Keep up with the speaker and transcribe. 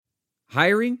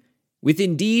Hiring? With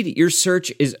Indeed, your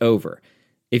search is over.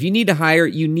 If you need to hire,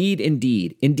 you need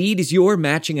Indeed. Indeed is your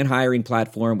matching and hiring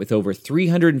platform with over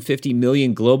 350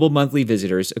 million global monthly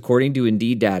visitors, according to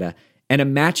Indeed data, and a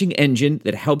matching engine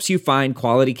that helps you find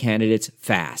quality candidates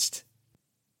fast.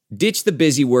 Ditch the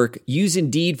busy work. Use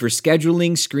Indeed for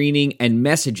scheduling, screening, and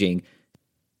messaging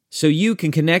so you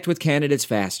can connect with candidates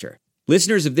faster.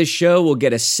 Listeners of this show will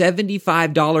get a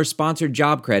 $75 sponsored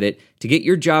job credit to get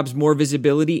your jobs more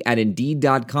visibility at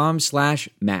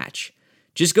Indeed.com/match.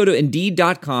 Just go to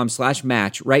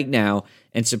Indeed.com/match right now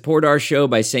and support our show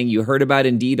by saying you heard about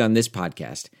Indeed on this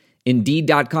podcast.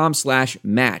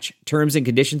 Indeed.com/match. Terms and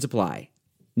conditions apply.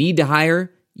 Need to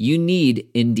hire? You need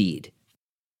Indeed.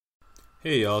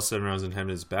 Hey y'all, 7 Rounds in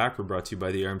Heaven is back. We're brought to you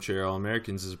by the Armchair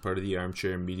All-Americans as a part of the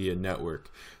Armchair Media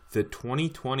Network. The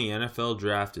 2020 NFL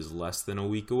Draft is less than a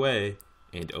week away,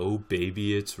 and oh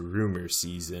baby, it's rumor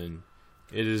season.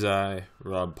 It is I,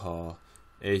 Rob Paul,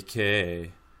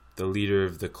 a.k.a. the leader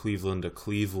of the Cleveland to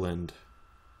Cleveland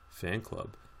fan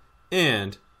club.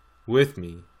 And with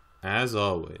me, as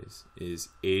always, is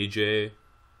AJ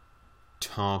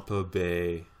Tampa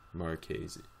Bay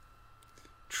Marchese.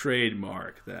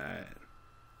 Trademark that.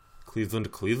 Cleveland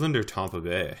to Cleveland or Tampa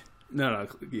Bay? No,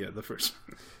 yeah, the first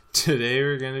one. Today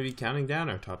we're going to be counting down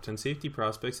our top 10 safety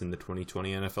prospects in the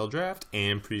 2020 NFL Draft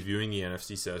and previewing the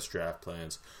NFC South draft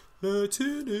plans. Let's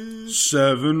hit it.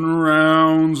 7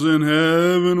 rounds in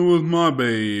heaven with my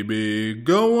baby.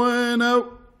 Going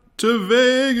out to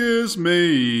Vegas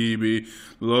maybe.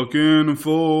 Looking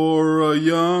for a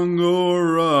young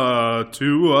or a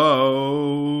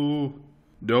 2-0.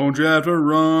 Don't draft a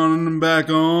running back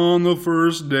on the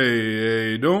first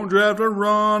day. Don't draft a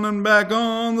running back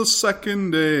on the second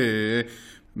day.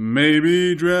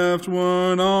 Maybe draft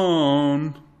one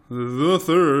on the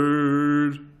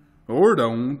third. Or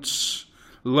don't.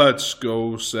 Let's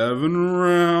go 7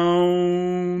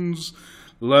 rounds.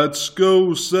 Let's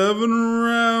go 7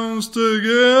 rounds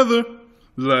together.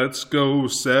 Let's go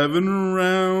 7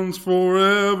 rounds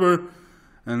forever.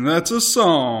 And that's a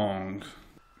song.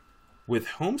 With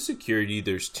home security,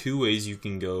 there's 2 ways you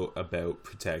can go about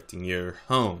protecting your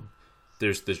home.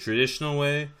 There's the traditional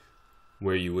way,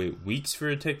 where you wait weeks for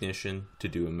a technician to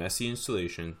do a messy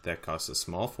installation that costs a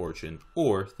small fortune,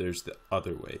 or there's the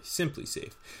other way, Simply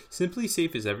Safe. Simply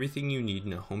Safe is everything you need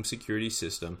in a home security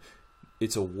system.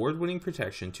 Its award-winning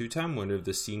protection, 2-time winner of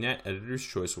the CNET Editor's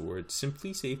Choice Award,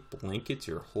 Simply Safe blankets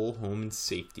your whole home in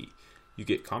safety. You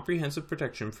get comprehensive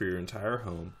protection for your entire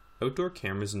home. Outdoor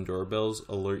cameras and doorbells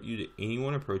alert you to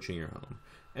anyone approaching your home.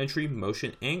 Entry,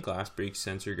 motion, and glass break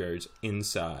sensor guards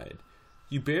inside.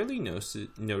 You barely notice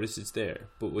it's there,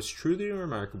 but what's truly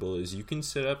remarkable is you can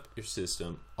set up your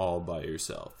system all by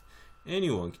yourself.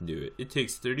 Anyone can do it. It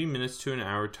takes 30 minutes to an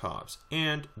hour tops,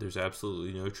 and there's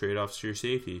absolutely no trade-offs to your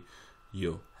safety.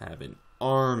 You'll have an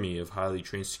army of highly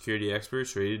trained security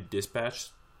experts ready to dispatch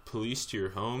police to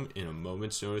your home in a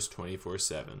moment's notice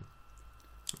 24/7.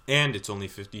 And it's only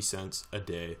 50 cents a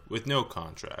day with no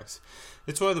contracts.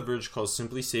 It's why The Verge calls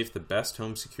Simply Safe the best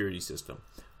home security system.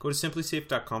 Go to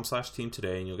simplysafe.com/team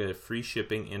today and you'll get a free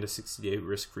shipping and a 60-day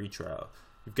risk-free trial.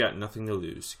 You've got nothing to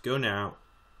lose. Go now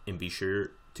and be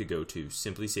sure to go to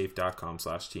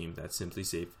simplysafe.com/team. That's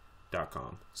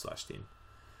simplysafe.com/team.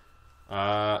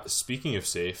 Speaking of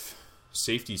safe,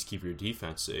 safeties keep your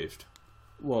defense saved.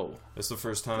 Whoa. That's the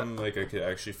first time I could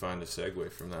actually find a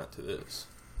segue from that to this.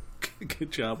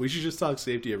 Good job. We should just talk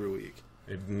safety every week.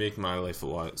 It'd make my life a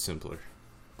lot simpler.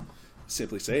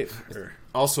 Simply Safe.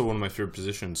 Also one of my favorite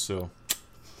positions, so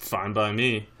fine by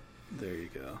me. There you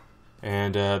go.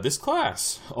 And this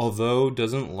class, although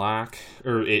doesn't lack,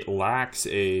 or it lacks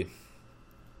a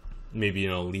maybe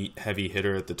an elite heavy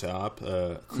hitter at the top,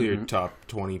 clear top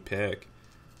 20 pick,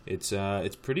 it's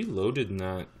pretty loaded in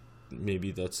that,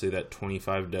 maybe let's say that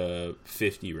 25 to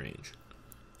 50 range.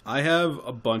 I have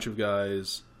a bunch of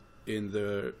guys in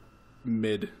the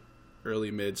early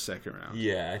mid second round.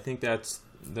 Yeah, I think I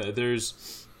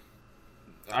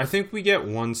think we get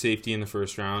 1 safety in the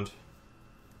first round.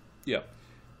 Yep.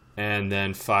 And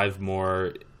then 5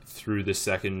 more through the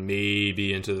second,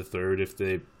 maybe into the third,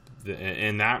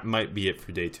 and that might be it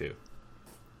for day 2.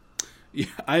 Yeah,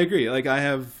 I agree. Like I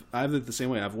have it the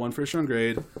same way. I have 1 first round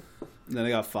grade, and then I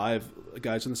got 5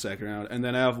 guys in the second round, and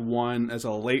then I have 1 as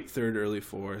a late third, early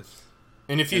fourth.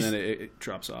 And then it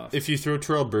drops off. If you throw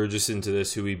Terrell Burgess into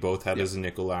this, who we both had as a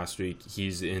nickel last week,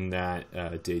 he's in that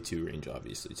day 2 range,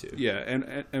 obviously, too. Yeah,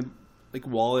 and like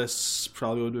Wallace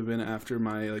probably would have been after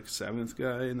my 7th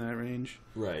guy in that range.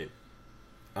 Right.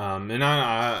 And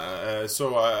I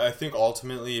think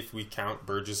ultimately, if we count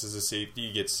Burgess as a safety,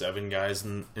 you get 7 guys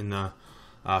in the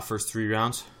first 3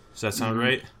 rounds. Does that sound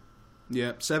right?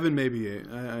 Yeah, 7, maybe 8.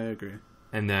 I agree.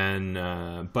 And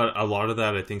then, but a lot of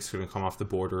that I think is going to come off the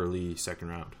board early second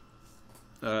round.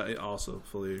 I also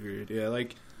fully agreed. Yeah,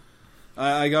 like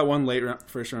I got one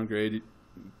first round grade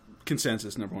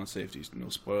consensus number 1 safeties. No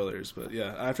spoilers, but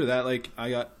yeah. After that, like I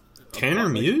got Tanner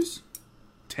Muse.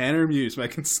 Tanner Muse, my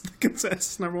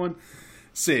consensus number 1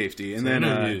 safety, and Tanner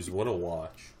then Muse, what a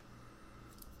watch.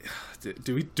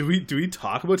 Do we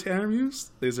talk about Tanner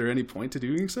Muse? Is there any point to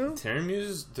doing so? Tanner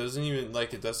Muse doesn't even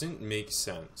it doesn't make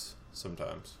sense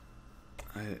sometimes.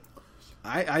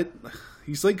 I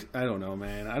he's like, I don't know,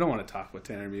 man. I don't want to talk about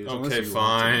Tanner Muse. Okay,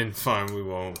 fine, we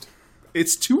won't.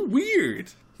 It's too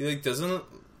weird. He doesn't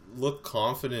look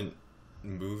confident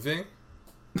moving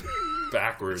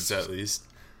backwards at least.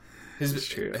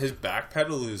 His back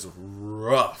pedal is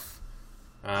rough.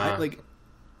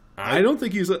 I don't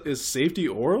think he's a safety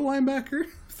or a linebacker,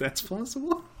 if that's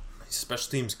possible. He's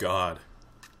special teams god.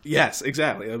 Yes,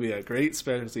 exactly. That'll be a great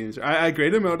special teams. I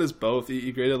grade him out as both.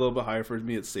 He graded a little bit higher for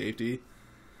me at safety.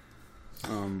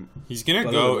 He's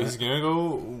gonna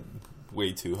go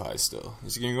way too high still.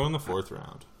 He's gonna go in the 4th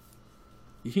round.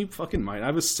 He fucking might. I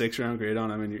have a 6th round grade on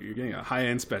him, and you're getting a high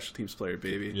end special teams player,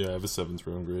 baby. Yeah, I have a 7th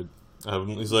round grade.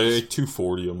 He's like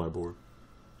 240 on my board.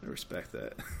 I respect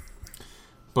that.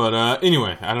 But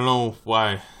anyway, I don't know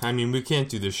why. I mean, we can't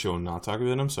do this show and not talk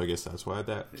about him, so I guess that's why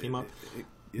that came up.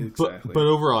 Exactly. But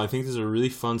overall, I think this is a really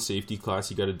fun safety class.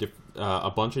 You got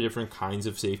a bunch of different kinds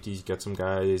of safeties. You got some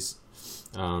guys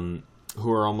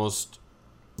who are almost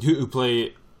who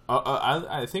play.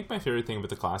 I think my favorite thing about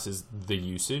the class is the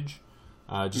usage.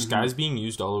 Just guys being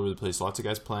used all over the place. Lots of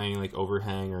guys playing like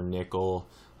overhang or nickel.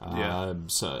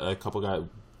 So a couple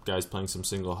guys playing some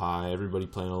single high. Everybody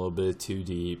playing a little bit too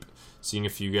deep. Seeing a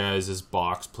few guys as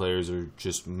box players or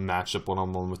just matched up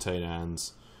one-on-one with tight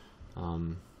ends.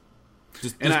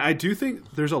 I do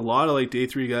think there's a lot of like day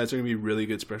 3 guys that are going to be really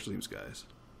good special teams guys.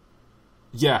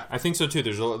 Yeah, I think so too.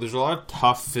 There's a lot of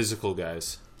tough physical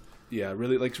guys. Yeah,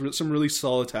 really like some really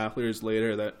solid tacklers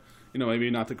later that,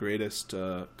 maybe not the greatest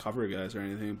cover guys or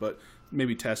anything, but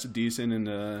maybe tested decent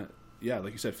and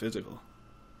like you said, physical.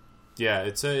 Yeah,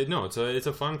 it's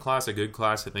a fun class, a good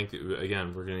class. I think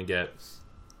again we're gonna get,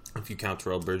 if you count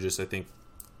Terrell Burgess, I think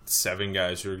 7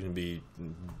 guys who are gonna be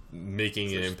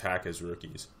making an impact as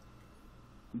rookies.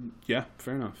 Yeah,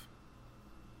 fair enough.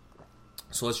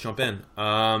 So let's jump in.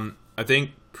 I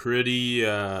think pretty.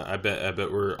 I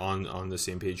bet we're on the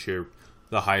same page here.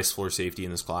 The highest floor safety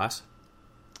in this class,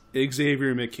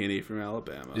 Xavier McKinney from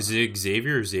Alabama. Is it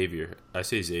Xavier or Xavier? I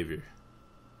say Xavier.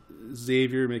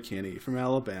 Xavier McKinney from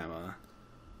Alabama.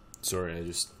 Sorry, I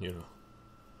just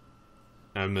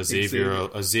I'm a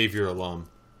Xavier alum.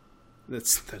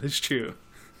 That is true.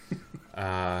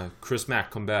 Chris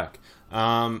Mack, come back.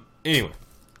 Anyway,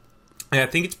 I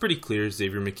think it's pretty clear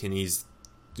Xavier McKinney's.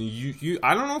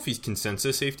 I don't know if he's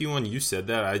consensus safety 1. You said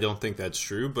that. I don't think that's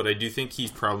true, but I do think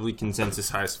he's probably consensus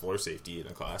highest floor safety in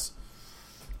a class.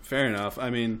 Fair enough. I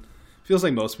mean, feels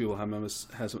like most people have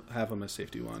him as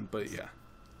safety 1, but yeah.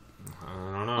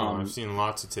 I don't know. I've seen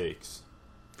lots of takes.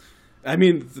 I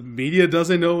mean, the media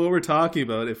doesn't know what we're talking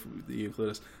about if you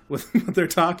include us with what they're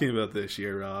talking about this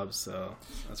year, Rob. So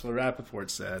that's what Rappaport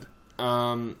said.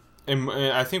 And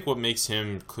I think what makes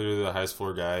him clearly the highest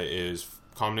floor guy is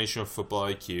combination of football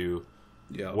IQ.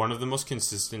 Yeah. One of the most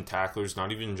consistent tacklers,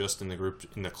 not even just in the group,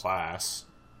 in the class,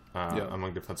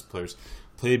 among defensive players.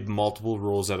 Played multiple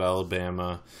roles at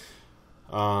Alabama.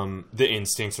 The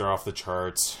instincts are off the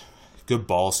charts. Good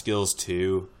ball skills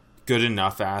too. Good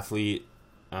enough athlete.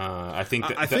 I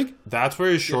think that's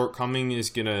where his shortcoming is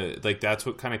gonna, that's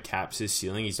what kind of caps his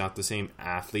ceiling. He's not the same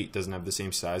athlete, doesn't have the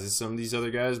same size as some of these other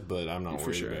guys, but I'm not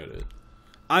worried about it.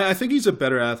 I think he's a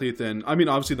better athlete than,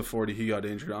 obviously the 40 he got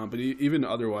injured on, but even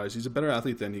otherwise, he's a better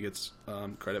athlete than he gets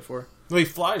credit for. Well, he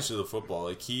flies to the football.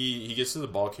 He gets to the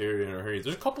ball carrier in a hurry.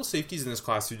 There's a couple safeties in this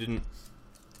class who didn't.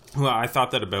 Well, I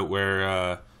thought that about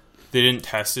where they didn't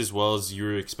test as well as you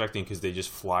were expecting because they just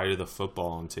fly to the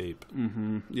football on tape.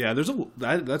 Mm-hmm. Yeah,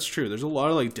 that's true. There's a lot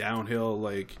of downhill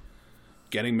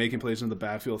making plays in the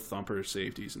backfield thumper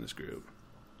safeties in this group.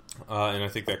 And I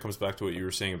think that comes back to what you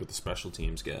were saying about the special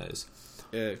teams guys.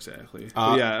 Yeah, exactly.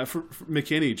 For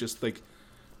McKinney,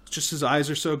 just his eyes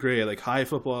are so great. High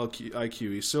football IQ.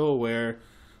 He's so aware.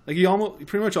 He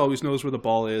pretty much always knows where the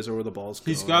ball is or where the ball's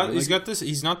going. He's got this.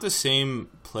 He's not the same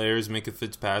player as Minka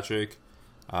Fitzpatrick,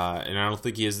 and I don't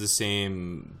think he has the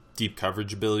same deep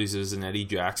coverage abilities as an Eddie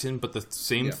Jackson. But the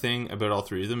same thing about all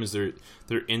 3 of them is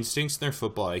their instincts and their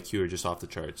football IQ are just off the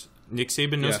charts. Nick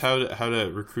Saban knows how to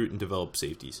recruit and develop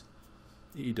safeties.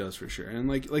 He does for sure, and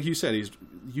like you said,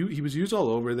 he was used all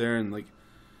over there, and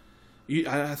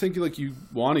I think like you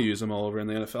want to use him all over in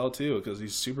the NFL too because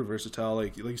he's super versatile.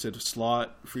 Like you said,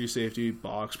 slot, free safety,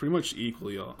 box, pretty much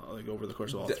equally like over the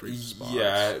course of all three spots.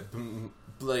 Yeah,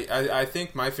 like I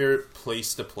think my favorite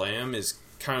place to play him is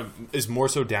more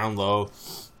so down low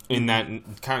in that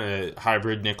kind of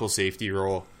hybrid nickel safety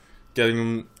role, getting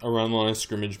him around the line of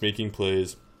scrimmage, making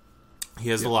plays. He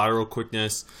has the lateral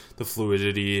quickness, the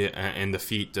fluidity, and the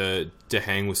feet to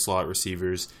hang with slot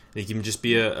receivers. He can just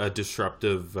be a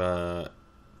disruptive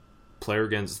player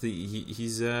against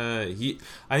the.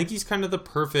 I think he's kind of the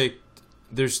perfect.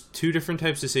 There's two different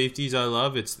types of safeties I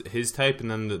love. It's his type, and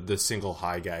then the single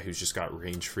high guy who's just got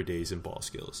range for days and ball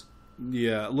skills.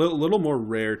 Yeah, a little more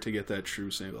rare to get that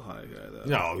true single high guy though.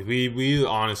 No, we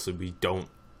honestly we don't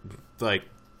like.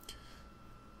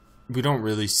 We don't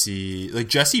really see like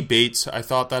Jesse Bates. I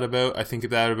think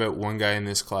that about one guy in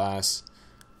this class.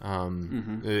 I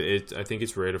think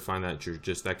it's rare to find that you're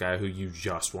just that guy who you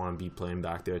just want to be playing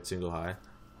back there at single high.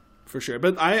 For sure,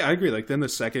 but I agree. Like then the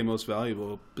second most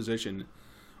valuable position,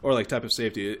 or like type of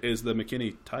safety, is the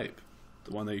McKinney type,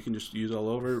 the one that you can just use all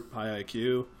over, high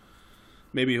IQ,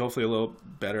 maybe hopefully a little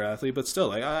better athlete, but still,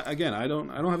 like I don't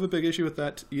have a big issue with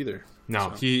that either.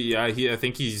 No, so. I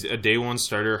think he's a day one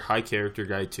starter, high character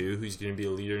guy too. Who's going to be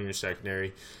a leader in your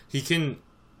secondary. He can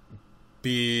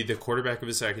be the quarterback of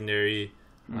a secondary,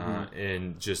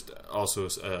 and just also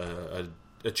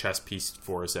a chess piece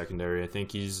for a secondary. I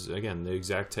think he's again the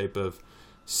exact type of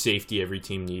safety every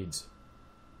team needs.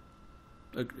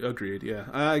 Agreed. Yeah.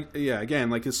 Again,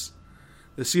 like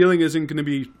the ceiling isn't going to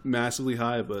be massively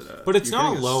high, but it's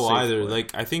not low either. Play.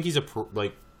 Like I think he's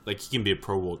like he can be a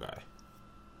Pro Bowl guy.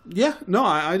 Yeah, no,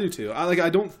 I do too. I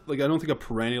don't think a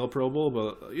perennial Pro Bowl,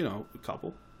 but a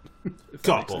couple.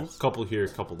 couple here,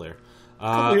 couple there.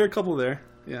 Couple here, couple there.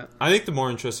 Yeah. I think the more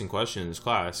interesting question in this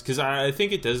class, because I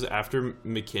think it does after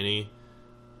McKinney,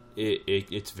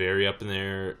 it's very up in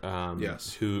there.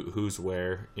 Yes. Who's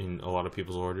where in a lot of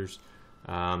people's orders.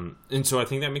 And so I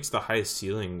think that makes the highest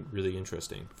ceiling really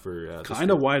interesting for kind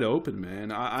of wide open,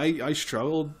 man. I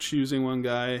struggled choosing one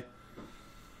guy.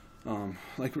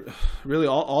 Like really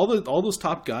all those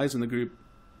top guys in the group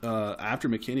after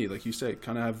McKinney, like you said,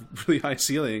 kind of have really high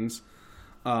ceilings.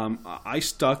 I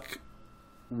stuck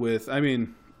with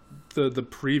the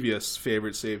previous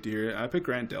favorite safety here. I picked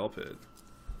Grant Delpit.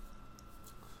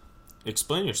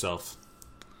 Explain yourself.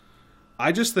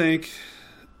 I just think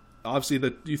obviously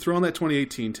that you throw on that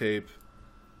 2018 tape,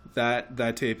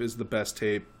 that tape is the best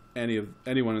tape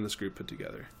anyone in this group put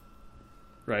together.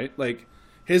 Right? Like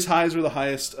his highs were the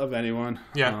highest of anyone.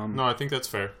 Yeah, no, I think that's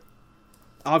fair.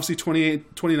 Obviously,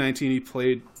 2019, he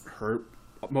played hurt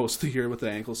most of the year with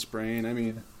the ankle sprain.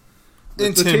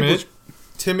 And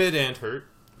timid and hurt.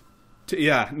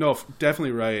 Yeah, no,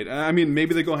 definitely right.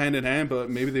 Maybe they go hand in hand, but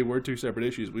maybe they were two separate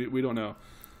issues. We don't know.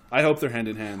 I hope they're hand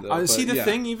in hand, though.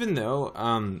 Thing, even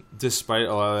though, despite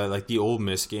a lot of that, like the Ole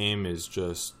Miss game is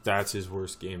that's his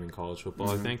worst game in college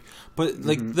football, I think. But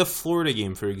like the Florida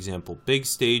game, for example, big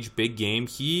stage, big game.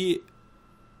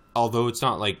 Although it's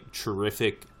not like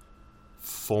terrific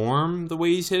form the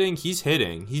way he's hitting.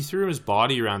 He threw his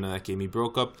body around in that game. He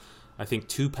broke up, I think,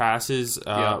 2 passes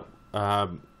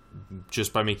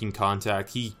just by making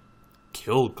contact. He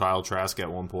killed Kyle Trask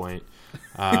at one point.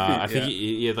 I think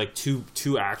he had like two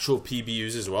actual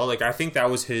PBUs as well. Like I think that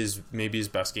was maybe his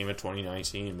best game of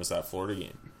 2019 was that Florida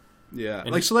game. Yeah,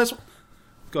 and so that's.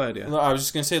 Go ahead. Yeah, I was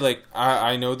just gonna say like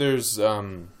I know there's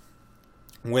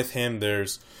with him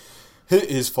there's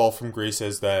his fall from grace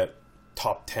as that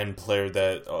top 10 player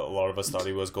that a lot of us thought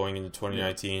he was going into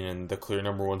 2019 and the clear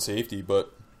number 1 safety,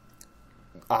 but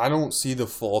I don't see the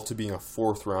fall to being a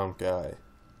 4th round guy.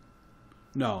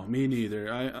 No, me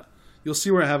neither. You'll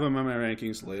see where I have him on my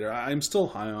rankings later. I'm still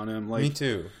high on him. Me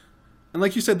too. And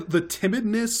like you said, the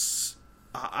timidness,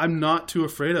 I'm not too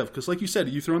afraid of. Because like you said,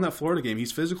 you throw in that Florida game,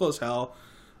 he's physical as hell.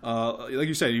 Like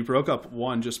you said, you broke up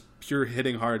one, just pure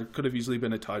hitting hard. Could have easily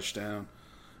been a touchdown.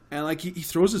 And like he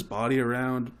throws his body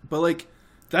around. But like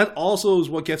that also is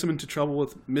what gets him into trouble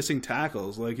with missing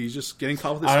tackles. Like he's just getting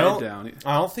caught with his head down.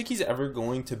 I don't think he's ever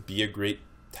going to be a great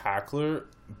tackler.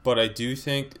 But I do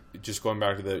think, just going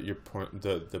back to your point,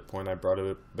 the point I brought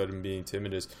up about him being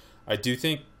timid is, I do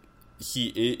think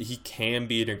he can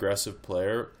be an aggressive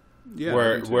player,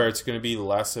 where it's going to be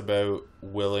less about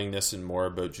willingness and more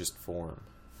about just form.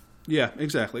 Yeah,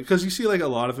 exactly. Because you see like a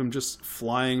lot of him just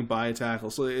flying by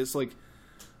tackles, so it's like,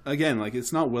 again, like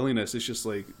it's not willingness, it's just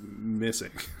like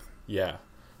missing. Yeah,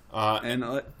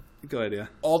 go ahead, yeah.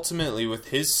 Ultimately, with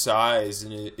his size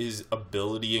and his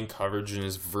ability in coverage and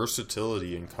his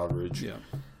versatility in coverage,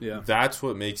 yeah, that's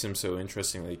what makes him so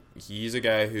interesting. Like he's a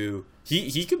guy who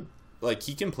he could like,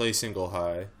 he can play single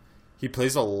high. He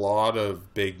plays a lot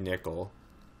of big nickel.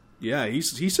 Yeah,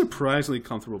 he's surprisingly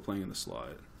comfortable playing in the slot.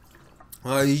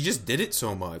 He just did it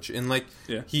so much, and like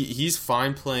he's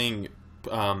fine playing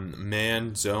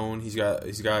man zone. He's got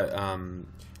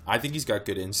I think he's got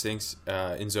good instincts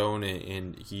in zone,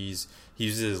 and he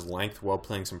uses his length while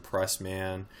playing some press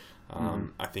man.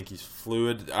 I think he's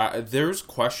fluid. There's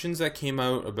questions that came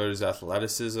out about his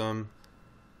athleticism.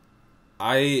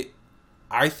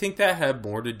 I think that had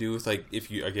more to do with, like,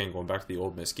 if you, again, going back to the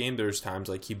Ole Miss game, there's times,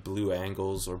 like, he blew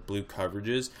angles or blew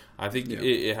coverages. I think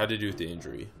it had to do with the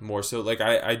injury. More so, like,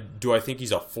 I think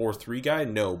he's a 4-3 guy?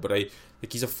 No, but I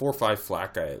think he's a 4-5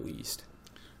 flat guy at least.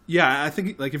 Yeah, I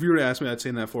think, like, if you were to ask me, I'd say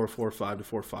in that 4-4-5 to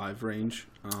 4-5 range.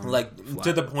 Flat.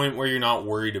 To the point where you're not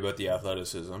worried about the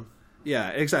athleticism. Yeah,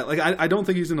 exactly. Like, I don't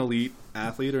think he's an elite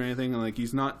athlete or anything. Like,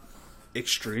 he's not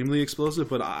extremely explosive,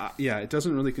 but, it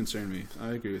doesn't really concern me.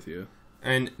 I agree with you.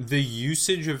 And the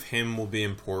usage of him will be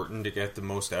important to get the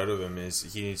most out of him. Is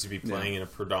he needs to be playing in a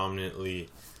predominantly,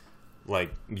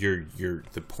 like,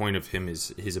 the point of him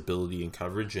is his ability in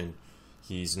coverage, and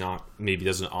he's not, maybe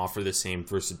doesn't offer the same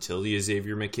versatility as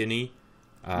Xavier McKinney,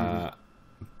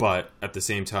 but at the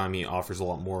same time he offers a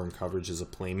lot more in coverage as a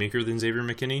playmaker than Xavier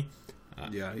McKinney.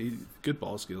 Good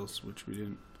ball skills, which we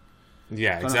didn't.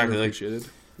 Yeah, exactly. Appreciated.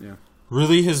 Yeah.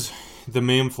 Really, the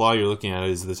main flaw you're looking at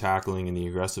is the tackling and the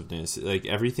aggressiveness. Like,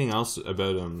 everything else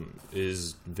about him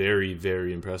is very,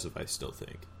 very impressive, I still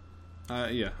think.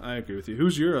 I agree with you.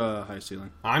 Who's your high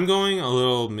ceiling? I'm going a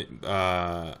little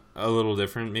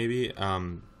different, maybe,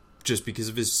 just because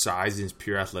of his size and his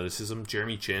pure athleticism.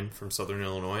 Jeremy Chin from Southern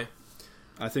Illinois.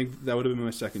 I think that would have been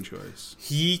my second choice.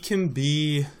 He can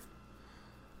be,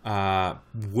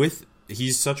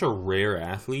 he's such a rare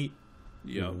athlete.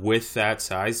 Yep. With that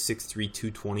size, 6'3",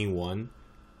 221,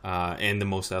 and the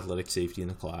most athletic safety in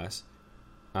the class.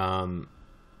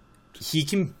 He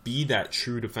can be that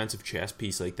true defensive chess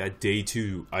piece, like that day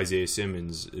two Isaiah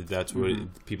Simmons. That's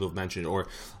what people have mentioned. Or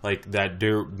like that,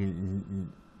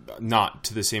 not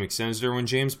to the same extent as Derwin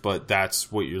James, but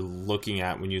that's what you're looking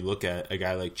at when you look at a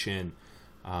guy like Chin.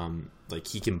 Like,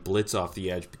 he can blitz off the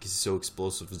edge because he's so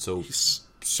explosive and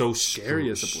so scary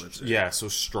as a blitzer. Yeah, so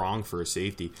strong for a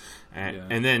safety.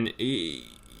 And then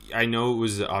I know it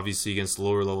was obviously against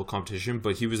lower level competition,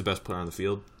 but he was the best player on the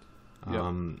field.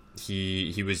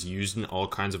 He was used in all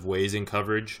kinds of ways in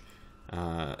coverage.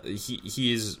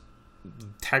 He is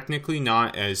technically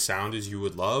not as sound as you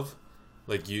would love.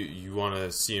 Like, you want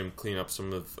to see him clean up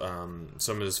some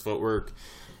of his footwork,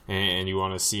 and you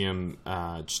want to see him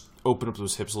just open up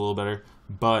those hips a little better.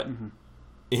 But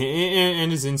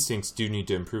and his instincts do need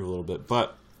to improve a little bit,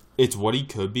 but it's what he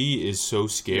could be is so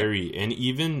scary. And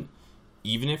even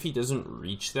if he doesn't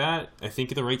reach that, I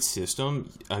think in the right system,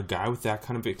 a guy with that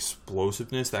kind of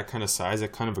explosiveness, that kind of size,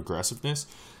 that kind of aggressiveness,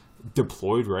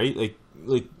 deployed right,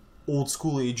 like old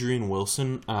school Adrian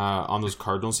Wilson on those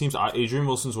Cardinals teams. Adrian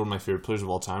Wilson's one of my favorite players of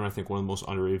all time. I think one of the most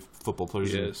underrated football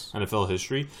players in NFL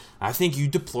history. I think you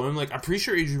deploy him, like, I'm pretty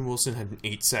sure Adrian Wilson had an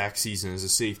 8-sack season as a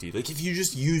safety. Like, if you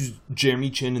just use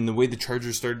Jeremy Chin and the way the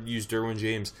Chargers started to use Derwin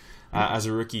James as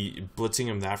a rookie, blitzing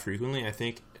him that frequently, I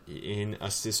think in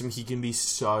a system he can be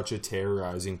such a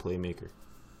terrorizing playmaker.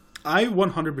 I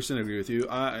 100% agree with you.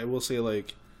 I will say,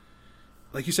 like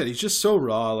you said, he's just so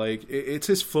raw. Like, it's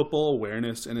his football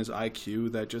awareness and his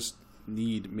IQ that just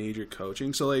need major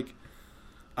coaching. So, like,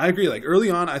 I agree. Like, early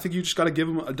on, I think you just got to give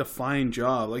him a defined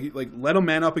job. Like let him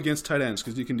man up against tight ends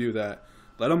because he can do that.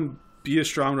 Let him be a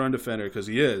strong run defender because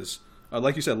he is.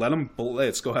 Like you said, let him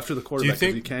blitz, go after the quarterback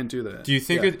because he can do that. Do you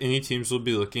think that any teams will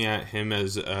be looking at him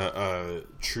as a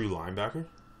true linebacker?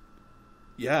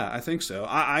 Yeah, I think so.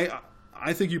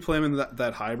 I think you play him in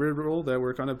that hybrid role that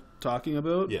we're kind of talking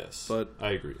about. Yes, but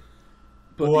I agree.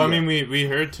 Well, I mean, we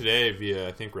heard today via,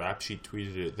 I think Rap Sheet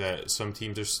tweeted it, that some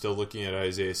teams are still looking at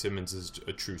Isaiah Simmons as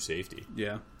a true safety.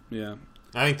 Yeah.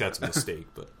 I think that's a mistake,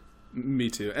 but me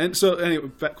too. And so anyway,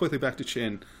 quickly back to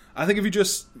Chin. I think if you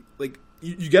just like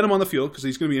you get him on the field because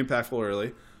he's going to be impactful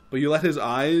early, but you let his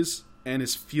eyes and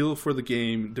his feel for the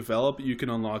game develop, you can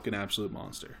unlock an absolute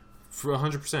monster. For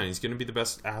 100%, he's going to be the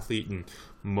best athlete in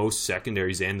most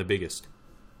secondaries and the biggest.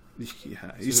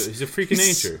 Yeah, he's a freak of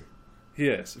nature. He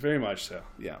is, very much so.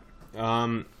 Yeah.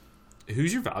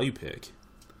 Who's your value pick?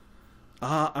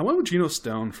 I went with Geno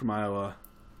Stone from Iowa.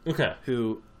 Okay.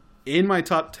 Who, in my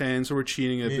top 10, so we're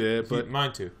cheating a bit, but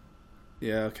mine too.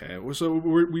 Yeah. Okay.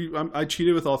 So I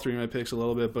cheated with all three of my picks a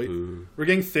little bit, but we're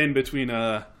getting thin between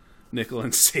nickel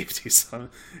and safety. So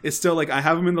it's still like I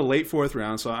have him in the late fourth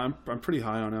round, so I'm pretty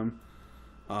high on him.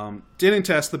 Didn't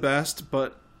test the best,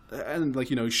 but and like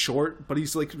he's short, but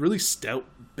he's like really stout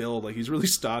build. Like he's really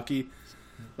stocky.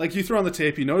 Like you throw on the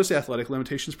tape, you notice the athletic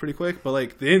limitations pretty quick, but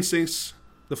like the instincts,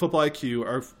 the football IQ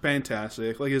are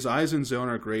fantastic. Like his eyes in zone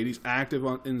are great. He's active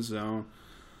in zone.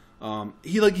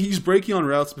 He's breaking on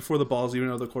routes before the ball's even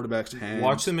out of the quarterback's hands.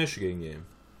 Watch the Michigan game.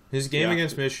 His game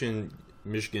against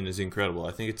Michigan is incredible.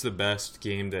 I think it's the best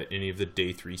game that any of the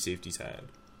day 3 safeties had.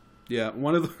 Yeah,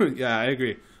 I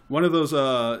agree. One of those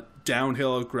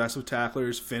downhill aggressive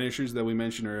tacklers, finishers that we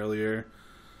mentioned earlier.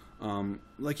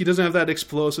 Like he doesn't have that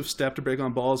explosive step to break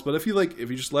on balls, but if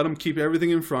you just let him keep everything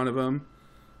in front of him,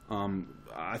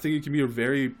 I think it can be a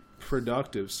very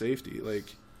productive safety.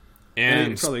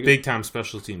 And big time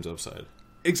special teams upside.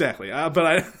 Exactly,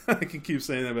 but I can keep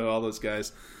saying that about all those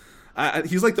guys.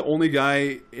 He's like the only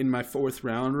guy in my 4th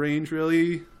round range,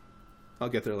 really. I'll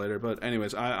get there later, but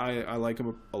anyways, I like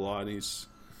him a lot. And he's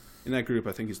in that group.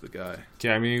 I think he's the guy.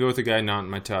 Okay, I'm gonna go with the guy not in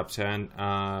my top 10.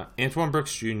 Antoine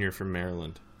Brooks Jr. from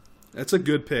Maryland. That's a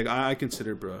good pick. I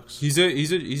consider Brooks. He's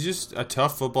just a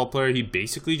tough football player. He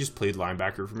basically just played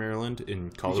linebacker for Maryland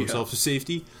and called himself a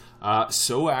safety.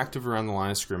 So active around the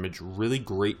line of scrimmage. Really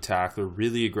great tackler.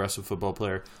 Really aggressive football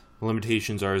player. The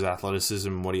limitations are his athleticism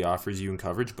and what he offers you in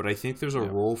coverage. But I think there's a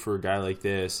role for a guy like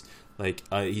this.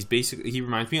 He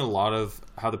reminds me a lot of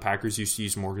how the Packers used to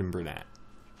use Morgan Burnett.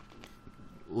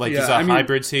 He's a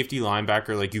hybrid safety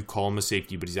linebacker. Like you call him a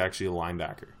safety, but he's actually a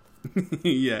linebacker.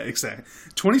 Yeah, exactly.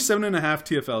 27.5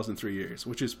 TFLs in 3 years,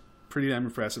 which is pretty damn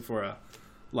impressive for a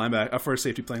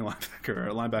safety playing linebacker, or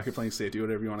a linebacker playing safety,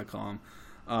 whatever you want to call him.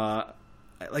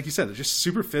 Like you said, they're just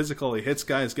super physical. He hits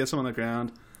guys, gets them on the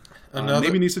ground.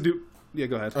 Maybe needs to do. Yeah,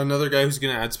 go ahead. Another guy who's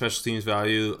going to add special teams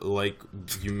value, like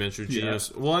you mentioned,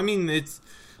 Genius. Well, I mean, it's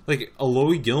like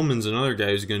Aloy Gilman's another guy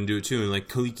who's going to do it too, and like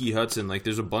Kaliki Hudson. Like,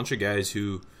 there's a bunch of guys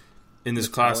who in this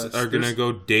class are going to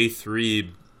go day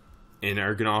 3 and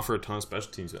are going to offer a ton of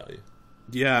special teams value.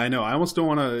 Yeah, I know. I almost don't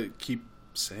want to keep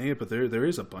saying it, but there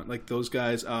is a bunch. Like, those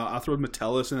guys, I'll throw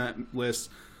Metellus in that list.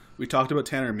 We talked about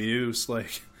Tanner Muse.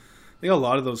 Like, I think a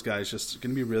lot of those guys just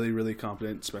going to be really, really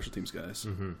competent special teams guys.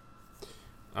 Mm-hmm.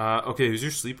 Okay, who's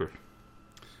your sleeper?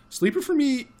 Sleeper for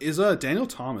me is Daniel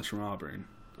Thomas from Auburn.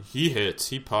 He hits.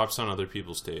 He pops on other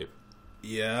people's tape.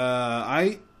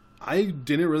 Yeah, I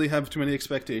didn't really have too many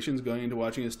expectations going into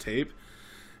watching his tape,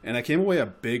 and I came away a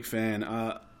big fan.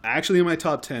 Actually in my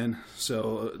top 10,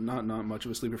 so not much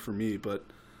of a sleeper for me. But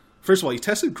first of all, he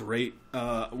tested great.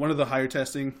 One of the higher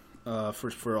testing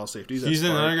for all safeties. He's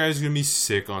another guy who's going to be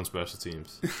sick on special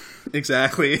teams.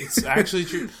 Exactly. It's actually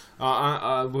true.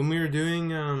 When we were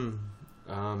doing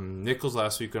Nichols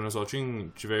last week, when I was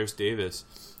watching Javarius Davis,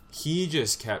 he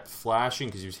just kept flashing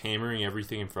because he was hammering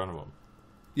everything in front of him.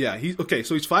 Yeah,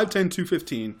 so he's 5'10",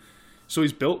 215. So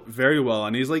he's built very well,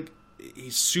 and he's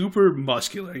super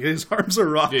muscular. His arms are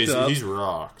rocked up. He's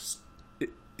rocks.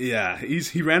 Yeah,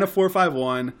 he ran a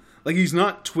 4.51. Like, he's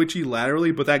not twitchy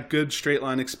laterally, but that good straight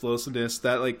line explosiveness,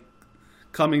 that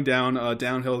coming down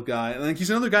downhill guy. And he's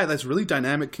another guy that's really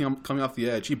dynamic coming off the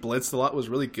edge. He blitzed a lot, was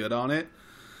really good on it.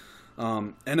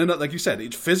 And then, like you said,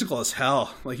 he's physical as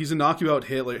hell. Like, he's a knock you out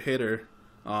hitter,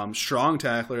 strong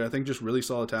tackler. I think just really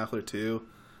solid tackler too.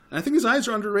 And I think his eyes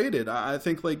are underrated. I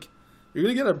think you're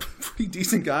gonna get a pretty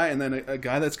decent guy, and then a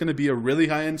guy that's gonna be a really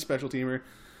high end special teamer,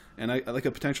 and I like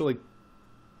a potential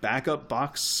backup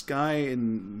box guy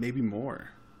and maybe more.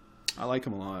 I like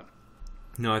him a lot.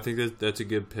 No, I think that's a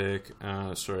good pick.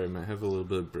 Sorry, I might have a little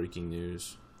bit of breaking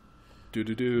news.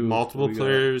 Multiple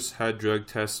players had drug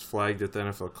tests flagged at the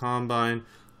NFL Combine.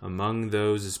 Among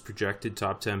those is projected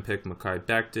top 10 pick Mekhi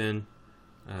Becton.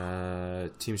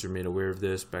 Teams are made aware of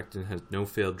this. Becton has no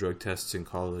failed drug tests in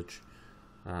college.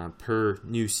 Per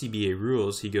new CBA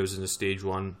rules, he goes into stage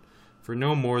 1 for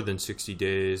no more than 60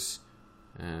 days.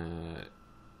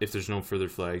 If there's no further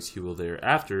flags, he will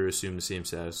thereafter assume the same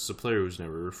status as a player who was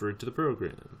never referred to the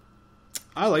program.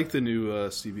 I like the new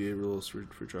CBA rules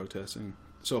for drug testing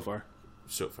so far.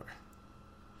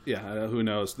 Yeah, who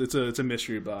knows? It's a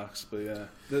mystery box, but yeah,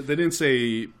 they didn't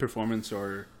say performance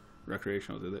or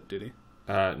recreational, did he?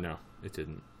 No, it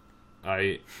didn't.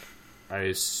 I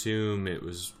assume it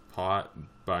was pot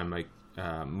by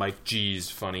Mike G's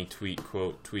funny tweet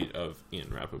of Ian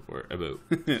Rappaport about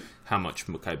how much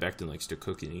Mekhi Becton likes to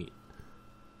cook and eat.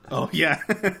 Oh, yeah.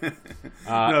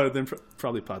 No, then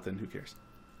probably pot then. Who cares?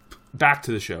 Back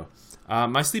to the show.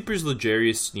 My sleeper is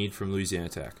L'Jarius Sneed from Louisiana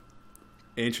Tech.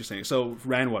 Interesting. So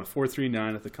ran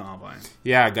 4.39 at the Combine.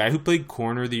 Yeah, a guy who played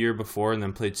corner the year before and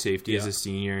then played safety as a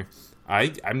senior. I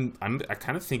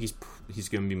kind of think he's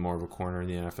going to be more of a corner in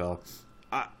the NFL.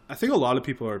 I think a lot of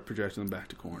people are projecting him back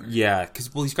to corner. Yeah, because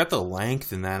he's got the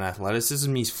length and that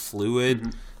athleticism. He's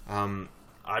fluid. Mm-hmm.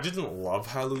 I didn't love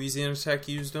how Louisiana Tech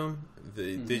used him.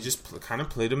 They just kind of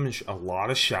played him in a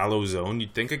lot of shallow zone.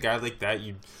 You'd think a guy like that,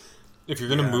 if you're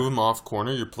going to move him off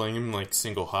corner, you're playing him like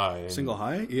single high. Single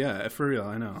high? Yeah, for real.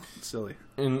 I know. It's silly.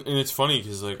 And it's funny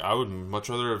because like I would much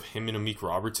rather have him and Amik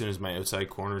Robertson as my outside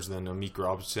corners than Amik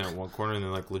Robertson at one corner and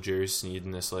then like L'Jarius Sneed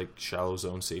in this like shallow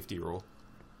zone safety role.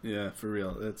 Yeah, for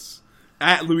real. It's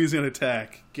at Louisiana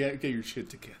Tech. Get your shit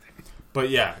together. But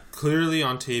yeah, clearly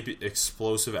on tape,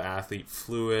 explosive athlete,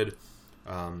 fluid.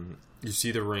 You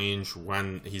see the range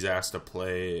when he's asked to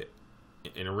play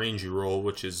in a rangy role,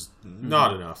 which is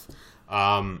not enough.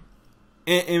 And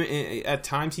at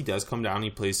times he does come down. He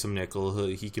plays some nickel.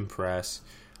 He can press.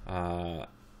 Not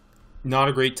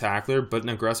a great tackler, but an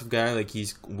aggressive guy. Like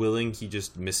he's willing. He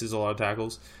just misses a lot of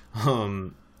tackles.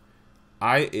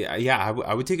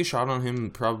 I would take a shot on him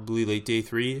probably late day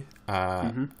 3,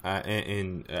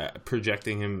 and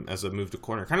projecting him as a move to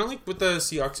corner, kind of like what the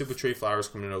Seahawks did with Trey Flowers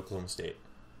coming to Oklahoma State.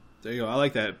 There you go. I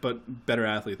like that, but better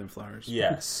athlete than Flowers.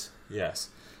 Yes,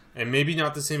 and maybe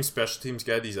not the same special teams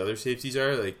guy these other safeties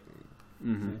are. Like,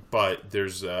 but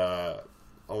there's I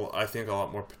think a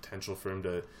lot more potential for him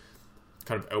to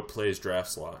kind of outplay his draft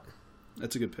slot.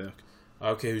 That's a good pick.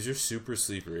 Okay, who's your super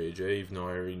sleeper, AJ? Even though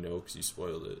I already know because you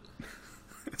spoiled it.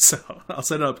 So I'll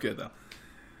set it up good though.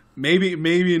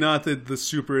 Maybe not the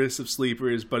superest of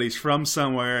sleepers, but he's from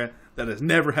somewhere that has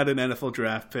never had an NFL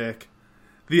draft pick,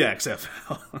 the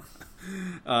XFL.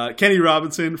 Kenny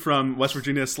Robinson from West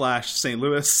Virginia / St.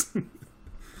 Louis.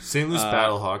 St. Louis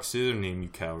Battlehawks, say their name, you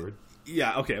coward.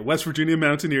 Yeah, okay. West Virginia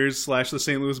Mountaineers / the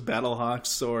St. Louis Battlehawks.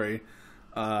 Sorry.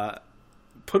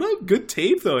 Put up good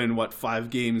tape though in 5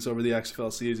 games over the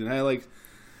XFL season. I had like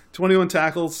 21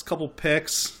 tackles, couple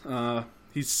picks.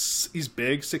 He's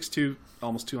big, 6'2",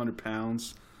 almost 200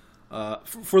 pounds.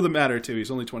 For the matter, too, he's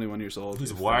only 21 years old.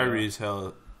 He's wiry as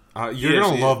hell. You're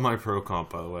going to love my pro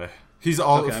comp, by the way. He's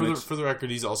all for the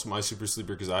record, he's also my super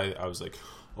sleeper because I was like,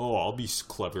 oh, I'll be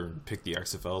clever and pick the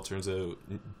XFL. Turns out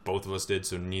both of us did,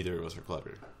 so neither of us are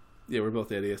clever. Yeah, we're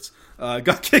both idiots.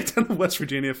 Got kicked out of West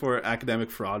Virginia for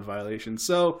academic fraud violation.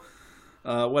 So,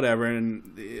 whatever.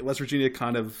 And West Virginia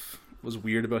kind of was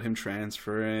weird about him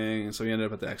transferring, and so he ended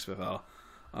up at the XFL.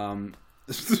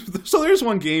 So there's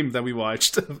one game that we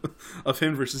watched of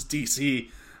him versus DC.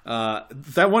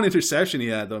 That one interception he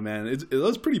had, though, man, it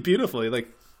was pretty beautiful.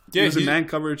 He was in man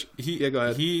coverage. Go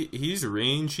ahead. He's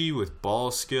rangy with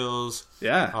ball skills.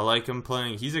 Yeah, I like him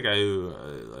playing. He's a guy who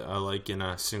I like in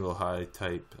a single high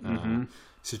type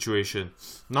situation.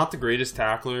 Not the greatest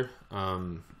tackler.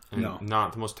 No.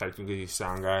 Not the most technically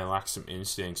sound guy. Lacks some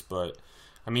instincts, but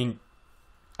I mean,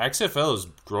 XFL is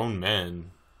grown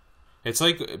men. It's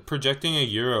like projecting a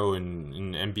Euro in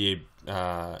NBA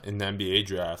in the NBA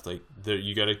draft. Like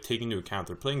you got to take into account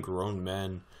they're playing grown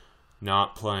men,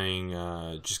 not playing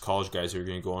just college guys who are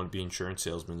going to go on to be insurance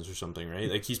salesmen or something,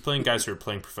 right? Like he's playing guys who are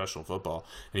playing professional football,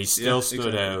 and he still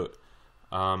stood out.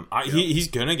 He's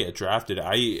gonna get drafted.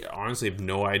 I honestly have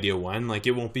no idea when. Like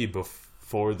it won't be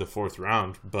before the 4th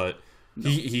round, but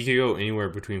he could go anywhere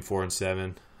between 4 and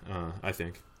 7. I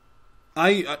think.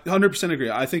 I 100%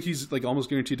 agree. I think he's like almost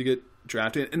guaranteed to get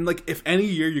drafted. And like, if any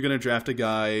year you're going to draft a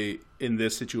guy in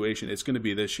this situation, it's going to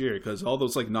be this year because all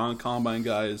those like non-combine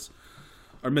guys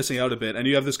are missing out a bit. And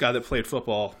you have this guy that played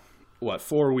football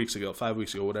 5 weeks ago,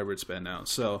 whatever it's been now.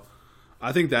 So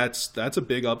I think that's a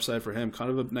big upside for him.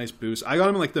 Kind of a nice boost. I got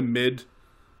him in like the mid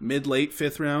late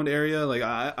 5th round area. Like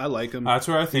I like him. That's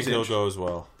where I think he'll go as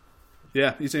well.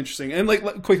 Yeah, he's interesting. And like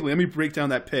quickly, let me break down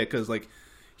that pick because like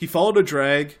he followed a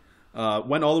drag.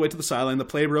 Went all the way to the sideline. The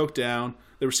play broke down.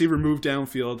 The receiver moved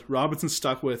downfield. Robinson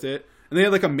stuck with it, and they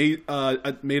had like made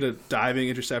a diving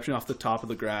interception off the top of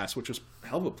the grass, which was a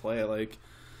hell of a play.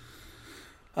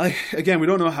 Again, we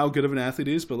don't know how good of an athlete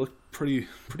he is, but looked pretty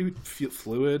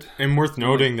fluid. And worth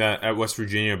noting that at West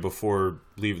Virginia before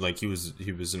leave, like he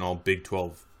was an all Big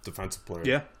 12 defensive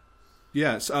player.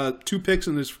 Yeah. 7 picks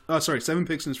in his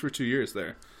first 2 years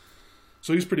there.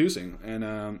 So he's producing,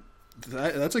 and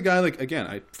that's a guy, like, again,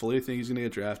 I fully think he's going to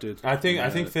get drafted. I think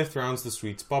 5th round's the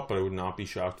sweet spot, but I would not be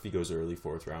shocked if he goes early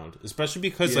 4th round, especially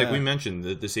because, like we mentioned,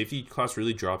 the safety class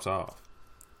really drops off.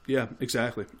 Yeah,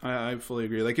 exactly. I fully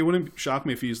agree. Like, it wouldn't shock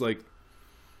me if he's, like,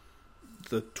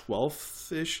 the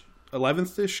 12th-ish,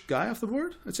 11th-ish guy off the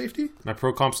board at safety. My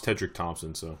pro comp's Tedrick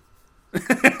Thompson, so.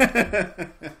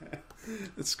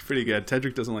 It's pretty good.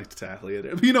 Tedrick doesn't like to tackle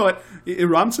either. But you know what?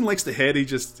 Robinson likes to hit. He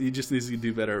just needs to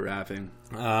do better at wrapping.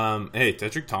 Hey,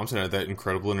 Tedrick Thompson had that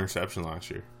incredible interception last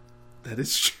year. That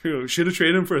is true. Should have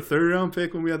traded him for a 3rd round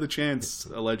pick when we had the chance,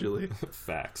 allegedly.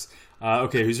 Facts.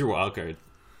 Okay, who's your wild card?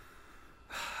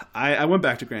 I went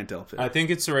back to Grant Delpit. I think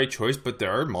it's the right choice, but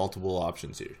there are multiple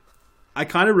options here. I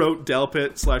kind of wrote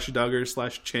Delpit /Duggar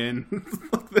 /Chin.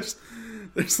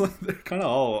 There's like they're kind of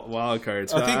all wild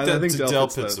cards. I think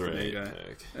Delpit's the right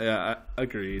pick. Yeah, I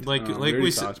agreed. Like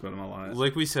we talked about him a lot.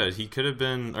 Like we said, he could have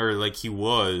been, or like he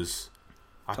was.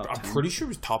 I'm pretty sure he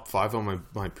was top 5 on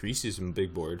my preseason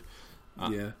big board.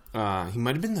 He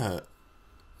might have been the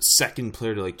second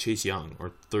player to like Chase Young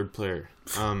or third player.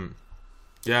 I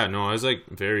was like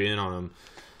very in on him.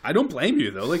 I don't blame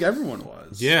you though. Like everyone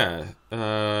was. Yeah,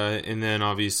 and then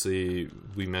obviously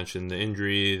we mentioned the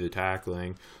injury, the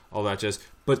tackling, all that jazz.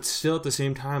 But still, at the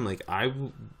same time, like I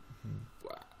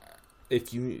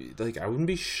wouldn't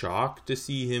be shocked to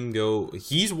see him go.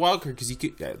 He's wild card because he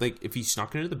could, like, if he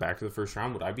snuck into the back of the first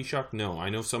round, would I be shocked? No. I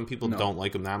know some people don't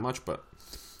like him that much, but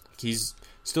he's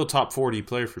still top 40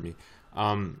 player for me.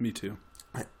 Me too.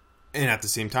 And at the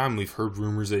same time, we've heard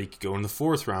rumors that he could go in the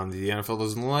 4th round. The NFL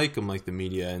doesn't like him, like the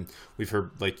media, and we've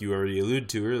heard, like you already alluded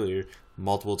to earlier,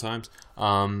 multiple times.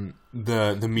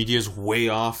 The media's way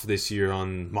off this year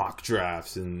on mock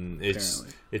drafts, and it's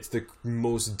the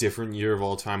most different year of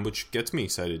all time, which gets me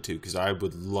excited too, because I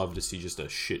would love to see just a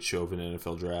shit show of an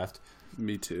NFL draft.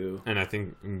 Me too. And I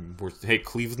think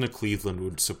Cleveland to Cleveland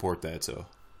would support that, so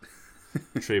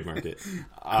trademark it.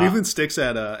 Cleveland sticks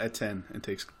at 10 and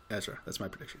takes Ezra. That's my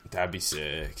prediction. That'd be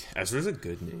sick. Ezra's a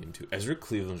good name too. Ezra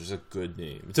Cleveland's just a good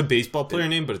name. It's a baseball player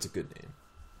name, but it's a good name.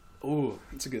 Oh,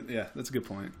 that's a good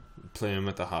point. Play him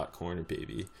at the hot corner,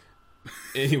 baby.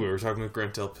 Anyway, we're talking about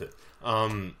Grant Delpit.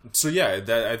 So yeah,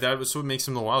 that was what makes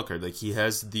him the wild card. Like he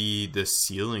has the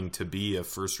ceiling to be a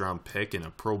first round pick and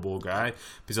a Pro Bowl guy. But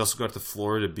he's also got the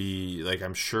floor to be, like,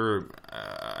 I'm sure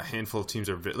a handful of teams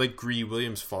are like Greedy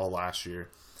Williams fall last year.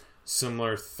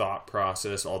 Similar thought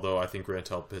process, although I think Grant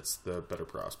Delpit's the better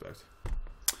prospect.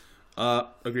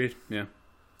 Agreed. Yeah.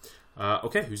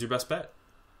 Okay, who's your best bet?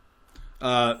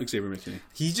 Xavier McKinney.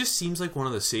 He just seems like one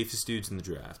of the safest dudes in the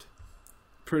draft.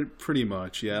 Pretty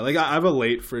much, yeah. Like I have a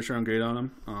late first round grade on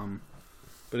him.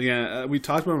 But again, we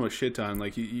talked about him a shit ton.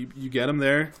 Like you get him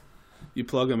there, you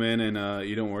plug him in, and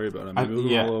you don't worry about him. You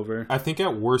move him all over. I think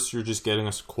at worst you're just getting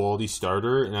a quality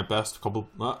starter, and at best a couple.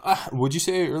 Would you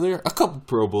say earlier a couple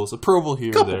Pro Bowls, a Pro Bowl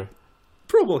here or there,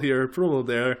 Pro Bowl here, Pro Bowl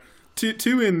there.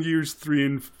 Two in years 3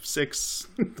 and 6.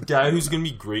 Guy who's gonna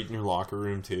be great in your locker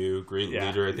room too. Great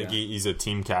leader. I think he's a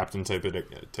team captain type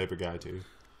of guy too.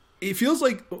 He feels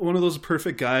like one of those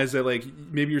perfect guys that, like,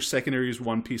 maybe your secondary is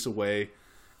one piece away,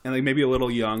 and like maybe a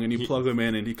little young, and you plug him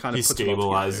in, and he kind of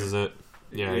stabilizes it.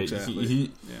 Yeah,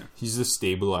 exactly. He's the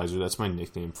stabilizer. That's my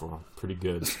nickname for him. Pretty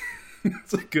good.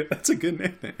 That's a good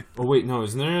nickname. Oh wait, no,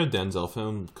 isn't there a Denzel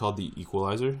film called The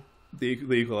Equalizer? The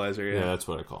Equalizer. Yeah, that's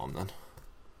what I call him then.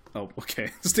 Oh,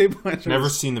 okay. Stabilizer. Never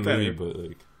seen the movie, but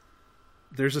like,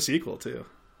 there's a sequel too.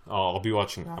 Oh, I'll be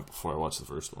watching that before I watch the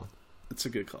first one. It's a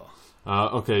good call.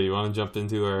 Okay, you want to jump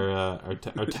into our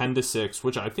 10 to 6,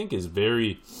 which I think is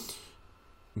very,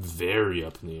 very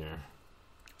up in the air.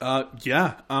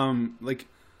 Like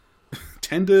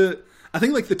 10 to, I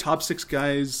think like the top 6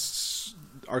 guys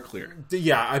are clear.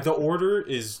 Yeah, the order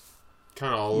is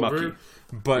kind of all over,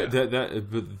 but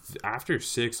but after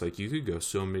 6, like you could go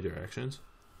so many directions.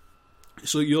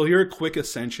 So you'll hear a quick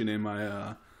ascension in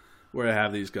my where I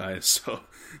have these guys. So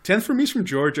 10th for me is from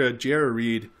Georgia, Jared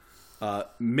Reed.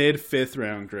 Mid 5th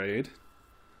round grade.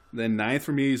 Then 9th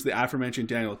for me is the aforementioned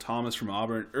Daniel Thomas from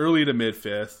Auburn, early to mid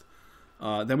 5th.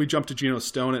 Then we jumped to Geno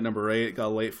Stone at number 8, got a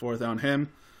late 4th on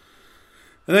him.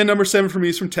 And then number 7 for me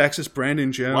is from Texas,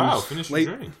 Brandon Jones. Wow, finished your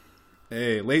journey.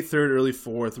 Hey, late 3rd, early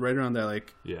 4th, right around that,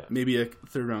 maybe a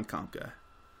 3rd round comp guy.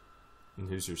 And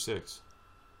who's your 6th?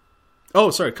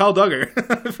 Oh, sorry, Kyle Duggar.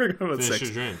 I forgot about 6th. Finish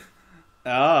your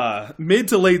journey. Mid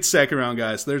to late 2nd round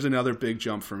guys. There's another big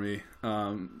jump for me.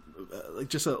 Like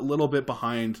just a little bit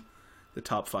behind the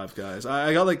top 5 guys.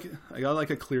 I got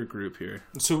a clear group here.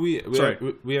 So we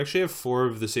actually have 4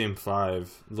 of the same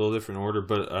 5, a little different order,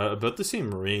 but about the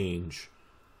same range.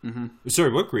 Mm-hmm.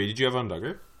 Sorry, what grade did you have on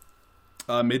Duggar?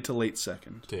 Mid to late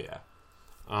 2nd. Okay, yeah.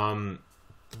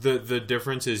 The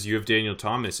difference is you have Daniel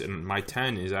Thomas, and my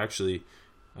 10 is actually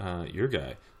your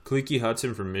guy, Khaleke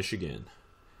Hudson from Michigan.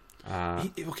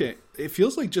 It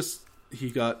feels like just he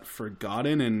got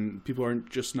forgotten and people aren't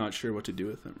just not sure what to do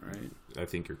with him, right? I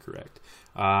think you're correct.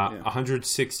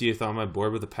 160th on my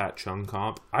board with a Pat Chung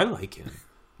comp. I like him.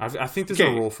 I think there's a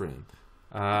role for him.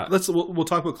 We'll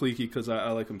talk about Khaleke because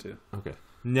I like him too. Okay.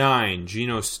 9,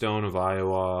 Geno Stone of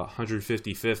Iowa.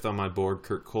 155th on my board,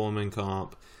 Kurt Coleman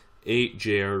comp. 8,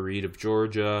 J.R. Reed of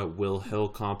Georgia. Will Hill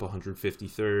comp,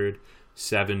 153rd.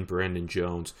 7, Brandon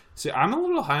Jones. See, I'm a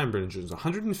little high on Brandon Jones,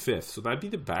 105th, so that'd be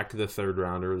the back of the third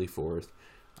round, early fourth.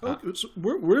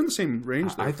 We're in the same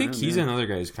range there. I think he's another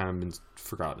guy who's kind of been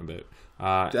forgotten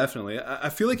about. Definitely. I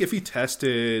feel like if he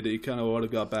tested, he kind of would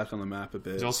have got back on the map a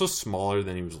bit. He's also smaller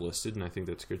than he was listed, and I think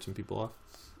that scared some people off.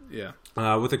 Yeah.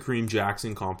 With a Kareem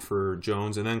Jackson comp for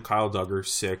Jones, and then Kyle Duggar,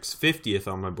 6, 50th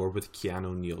on my board with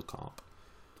Keanu Neal comp.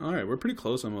 All right, we're pretty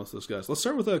close on most of those guys. Let's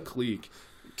start with Kalik.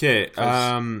 Okay,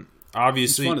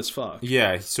 obviously... He's fun as fuck.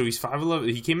 Yeah, so he's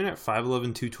 5'11". He came in at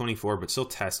 5'11", 224, but still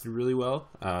tested really well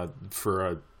for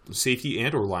a safety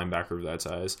and or linebacker of that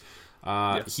size.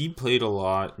 He played a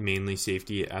lot, mainly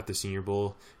safety at the Senior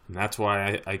Bowl, and that's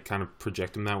why I kind of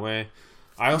project him that way.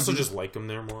 I also just like him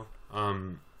there more.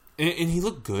 And he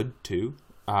looked good, too.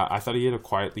 I thought he had a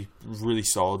quietly really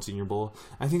solid Senior Bowl.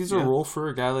 I think there's a role for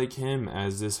a guy like him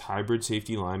as this hybrid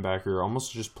safety linebacker,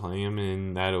 almost just playing him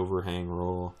in that overhang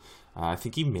role. I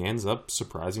think he mans up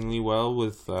surprisingly well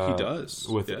with he does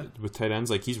with tight ends.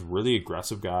 Like, he's a really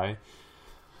aggressive guy.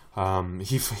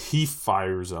 He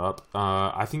fires up.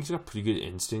 I think he's got pretty good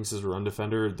instincts as a run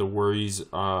defender. The worries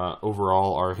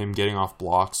overall are him getting off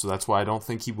blocks, so that's why I don't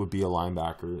think he would be a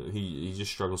linebacker. He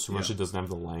just struggles too much. It doesn't have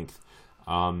the length.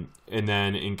 And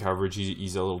then in coverage,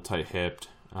 he's a little tight-hipped.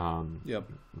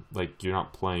 Like, you're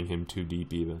not playing him too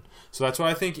deep even. So that's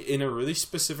why I think in a really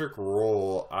specific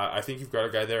role, I think you've got a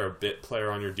guy there, a bit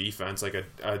player on your defense, like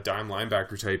a dime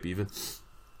linebacker type even.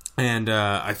 And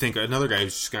I think another guy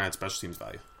who's just going to add special teams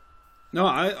value. No,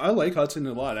 I like Hudson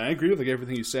a lot. I agree with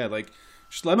everything you said. Like,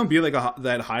 just let him be like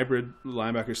that hybrid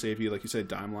linebacker safety, like you said,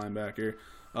 dime linebacker.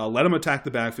 Let him attack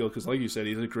the backfield because, like you said,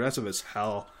 he's aggressive as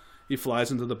hell. He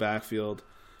flies into the backfield.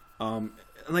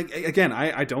 Like, again,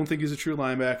 I don't think he's a true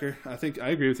linebacker. I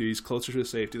agree with you. He's closer to the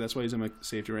safety. That's why he's in my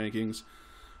safety rankings.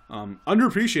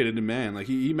 Underappreciated in man. Like,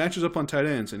 he matches up on tight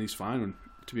ends, and he's fine,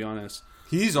 to be honest.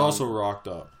 He's also rocked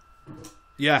up.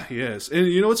 Yeah, he is. And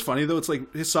you know what's funny, though? It's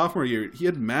like his sophomore year, he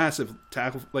had massive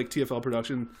tackle, like TFL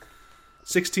production.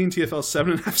 16 TFL,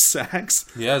 7.5 sacks.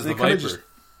 Yeah, as the Viper.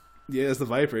 As the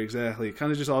Viper, exactly.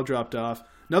 Kind of just all dropped off.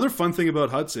 Another fun thing about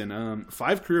Hudson,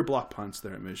 5 career block punts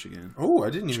there at Michigan. Oh,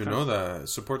 I didn't even know that.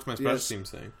 Supports my special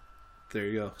teams thing. There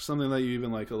you go. Something that you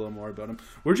even like a little more about him.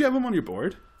 Where'd you have him on your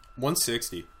board?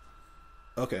 160.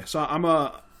 Okay, so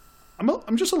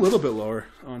I'm just a little bit lower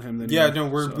on him than you. Yeah, no,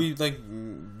 we like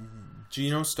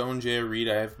Geno, Stone, Jay, Reed.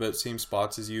 I have about same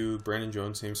spots as you. Brandon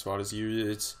Jones, same spot as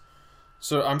you.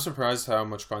 So I'm surprised how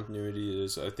much continuity it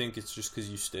is. I think it's just because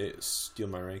you steal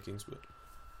my rankings, but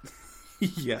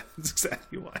yeah, that's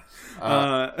exactly why.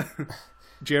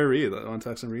 Jerry Reed on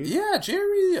Texan Reed. Yeah,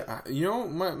 Jerry Reed. You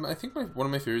know, I think one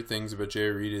of my favorite things about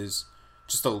Jerry Reed is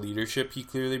just the leadership he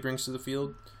clearly brings to the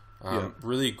field.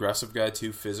 Really aggressive guy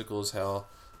too, physical as hell.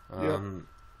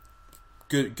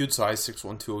 Good size,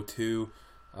 6'1", 202.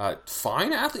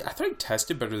 Fine athlete. I thought he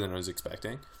tested better than I was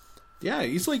expecting. Yeah,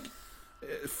 he's like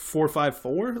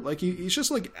 4.54. Like he's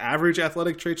just like average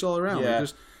athletic traits all around. Yeah. Like,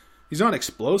 he's not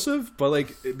explosive, but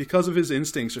like because of his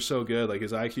instincts are so good, like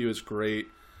his IQ is great.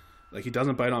 Like he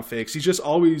doesn't bite on fakes. He's just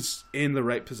always in the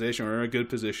right position or in a good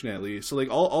position at least. So like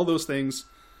all those things,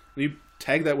 when you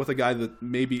tag that with a guy that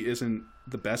maybe isn't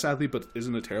the best athlete but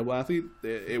isn't a terrible athlete,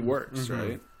 it works,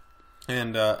 right?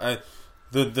 And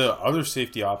the other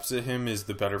safety opposite him is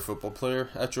the better football player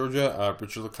at Georgia,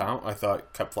 Richard LeCounte. I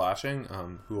thought kept flashing,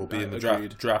 who will be in the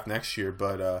draft next year.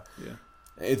 But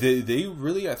they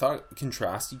really, I thought,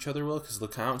 contrast each other well because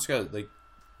LeCounte's got like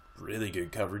really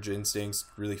good coverage instincts,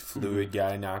 really fluid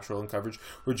guy, natural in coverage.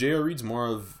 Where J.O. Reed's more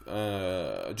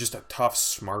of just a tough,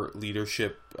 smart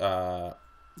leadership. Guy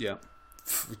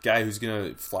who's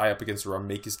gonna fly up against the run,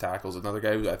 make his tackles. Another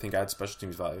guy who I think adds special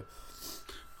teams value.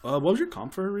 What was your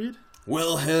comp for Reed?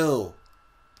 Will Hill.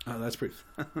 Oh, that's pretty.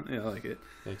 Yeah, I like it.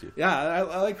 Thank you. Yeah,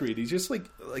 I like Reed. He's just like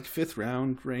 5th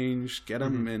round range. Get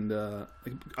him and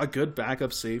like a good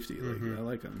backup safety. Like I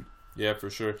like him. Yeah, for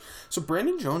sure. So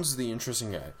Brandon Jones is the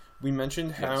interesting guy. We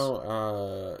mentioned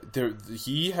how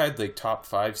he had like top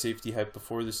 5 safety hype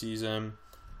before the season.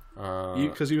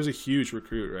 Because he was a huge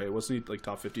recruit, right? Wasn't he like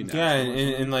top 50 national?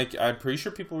 Yeah, and like I'm pretty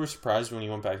sure people were surprised when he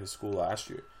went back to school last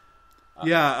year.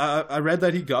 I read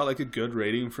that he got like a good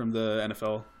rating from the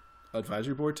NFL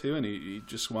advisory board too, and he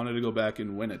just wanted to go back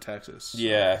and win at Texas.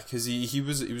 Yeah, because he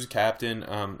was a captain.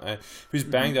 He was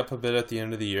banged up a bit at the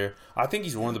end of the year. I think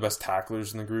he's one of the best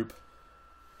tacklers in the group.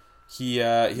 He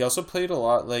also played a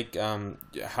lot like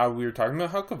how we were talking about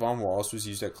how Kevon Wallace was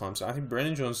used at Clemson. I think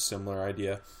Brandon Jones similar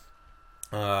idea.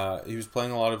 He was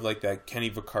playing a lot of like that Kenny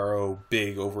Vaccaro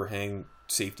big overhang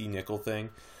safety nickel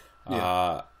thing.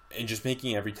 And just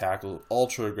making every tackle,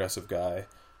 ultra aggressive guy.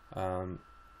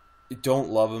 don't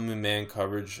love him in man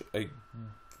coverage.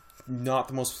 Not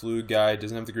the most fluid guy.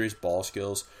 Doesn't have the greatest ball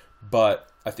skills, but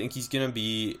I think he's gonna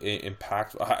be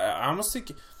impactful. I almost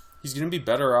think he's gonna be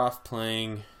better off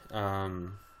playing,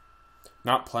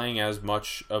 not playing as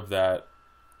much of that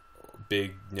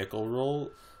big nickel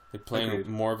role, like playing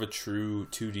more of a true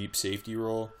 2 deep safety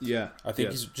role. Yeah, I think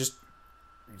he's just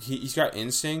he's got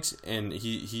instincts, and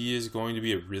he is going to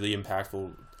be a really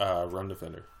impactful run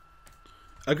defender.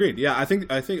 Agreed. Yeah, I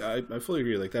think I fully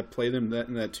agree. Like that, play them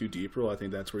in that 2 deep role. I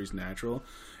think that's where he's natural.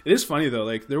 It is funny though.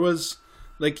 Like there was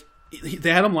like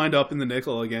they had him lined up in the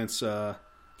nickel against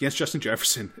Justin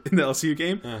Jefferson in the LSU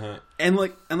game, and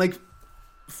like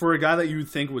for a guy that you would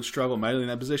think would struggle mightily in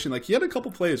that position, like he had a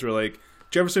couple plays where like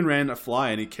Jefferson ran a fly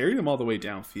and he carried him all the way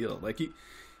downfield. Like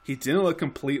he didn't look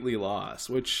completely lost,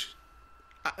 which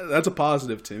that's a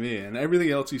positive to me. And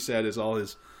everything else he said is all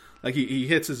his. Like, he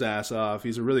hits his ass off.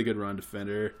 He's a really good run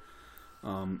defender.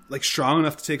 Like, strong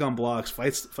enough to take on blocks.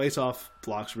 Fights off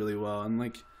blocks really well. And,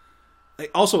 like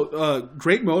also,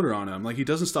 great motor on him. Like, he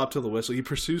doesn't stop till the whistle. He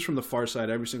pursues from the far side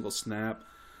every single snap.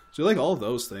 So, like, all of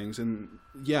those things. And,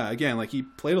 yeah, again, like, he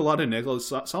played a lot of nickel.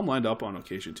 Saw him lined up on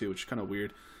occasion, too, which is kind of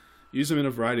weird. Use him in a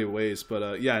variety of ways.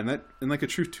 But, yeah, in like, a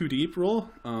true 2 deep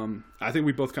role, I think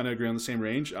we both kind of agree on the same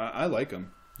range. I like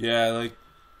him. Yeah, like,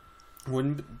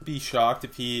 wouldn't be shocked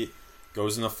if he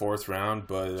goes in the 4th round,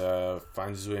 but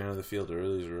finds his way into the field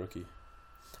early as a rookie.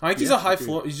 I think he's a high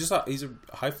floor. He's a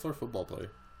high floor football player.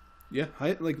 Yeah,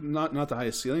 like not the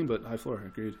highest ceiling, but high floor.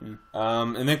 Agreed. Yeah.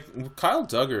 And then Kyle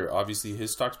Duggar, obviously his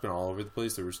stock's been all over the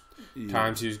place. There was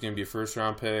times he was going to be a 1st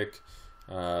round pick.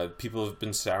 People have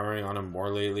been souring on him more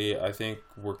lately. I think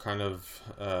we're kind of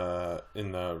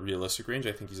in the realistic range.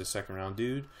 I think he's a 2nd round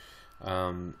dude.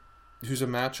 Who's a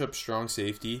matchup strong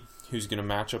safety, who's going to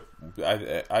match up.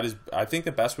 I think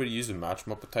the best way to use him, match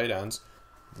him up with tight ends,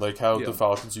 like how the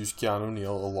Falcons use Keanu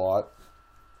Neal a lot.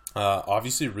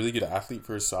 Obviously, a really good athlete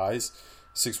for his size,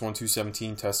 6'1",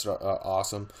 217, tested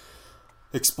awesome.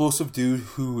 Explosive dude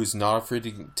who is not afraid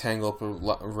to tangle up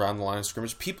around the line of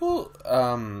scrimmage. People,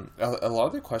 a lot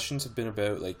of the questions have been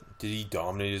about, like, did he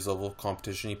dominate his level of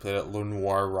competition? He played at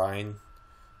Lenoir Rhine,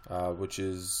 which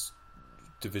is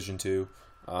Division II.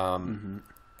 And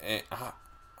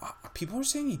people are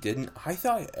saying he didn't. I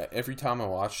thought every time I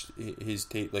watched his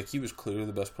tape, like, he was clearly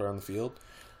the best player on the field.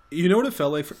 You know what it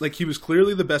felt like? Like, he was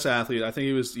clearly the best athlete. I think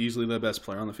he was easily the best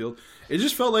player on the field. It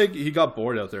just felt like he got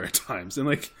bored out there at times, and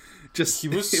like, just he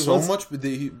was much.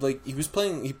 He was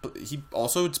playing. He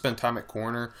also had spent time at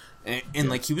corner, and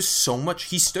like he was so much.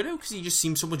 He stood out because he just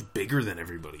seemed so much bigger than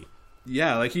everybody.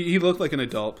 Yeah, like he looked like an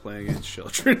adult playing against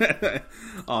children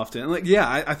often. Like,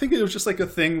 yeah, I think it was just like a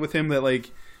thing with him that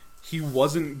like he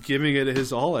wasn't giving it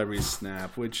his all every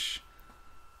snap, which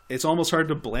it's almost hard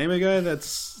to blame a guy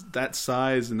that's that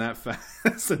size and that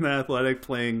fast and that athletic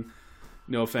playing.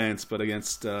 No offense, but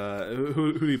against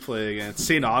who did he play against?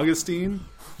 St. Augustine.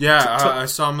 Yeah, I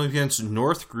saw him against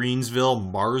North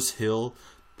Greensville, Mars Hill,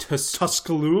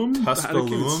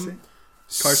 Tuscaloosa.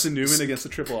 Carson Newman against the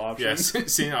triple option.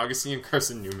 Yes, St. Augustine and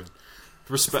Carson Newman.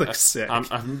 Respect. Like sick.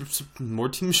 I'm more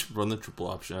teams should run the triple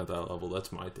option at that level.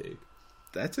 That's my take.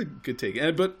 That's a good take.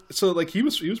 But so like he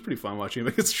was pretty fun watching him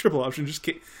against the triple option. Just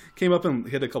came up and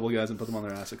hit a couple of guys and put them on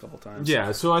their ass a couple of times.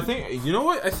 Yeah. So I think you know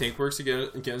what I think works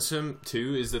against him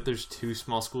too is that there's 2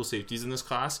 small school safeties in this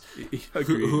class.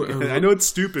 Who I know it's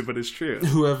stupid, but it's true.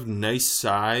 Who have nice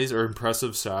size or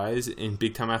impressive size and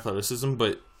big time athleticism,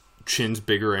 but chin's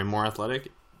bigger and more athletic.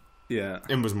 Yeah.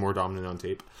 And was more dominant on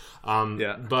tape.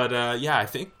 But I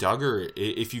think Duggar,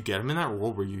 if you get him in that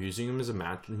role where you're using him as a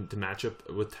match up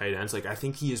with tight ends, like I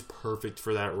think he is perfect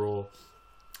for that role.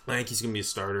 I think he's gonna be a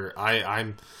starter. I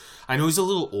know he's a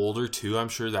little older too. I'm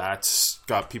sure that's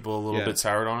got people a little bit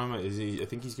soured on him. I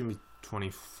think he's gonna be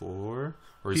 24,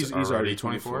 or he's already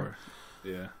 24.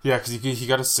 Yeah. Yeah, because he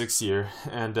got a 6th year,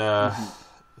 and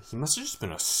he must have just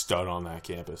been a stud on that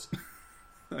campus.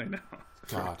 I know.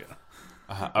 God.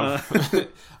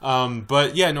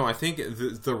 But yeah, no, I think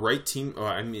the right team.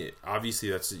 I mean, obviously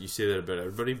that's you say that about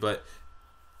everybody, but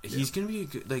he's gonna be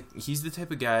he's the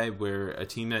type of guy where a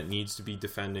team that needs to be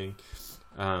defending,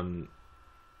 like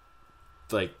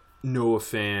Noah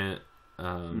Fant,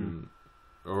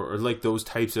 or like those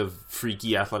types of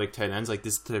freaky athletic tight ends, like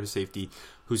this type of safety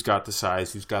who's got the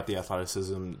size, who's got the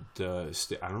athleticism. I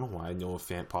don't know why Noah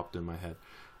Fant popped in my head.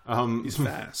 He's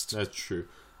fast. That's true.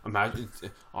 Imagine,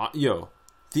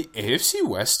 the AFC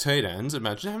West tight ends.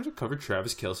 Imagine having to cover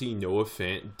Travis Kelce, Noah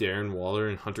Fant, Darren Waller,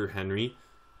 and Hunter Henry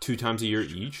 2 times a year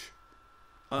each.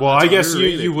 Well, I guess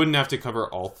you wouldn't have to cover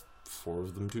all 4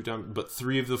 of them 2 times, but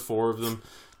 3 of the 4 of them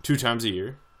 2 times a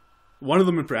year. 1 of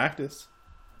them in practice.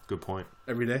 Good point.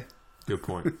 every day. Good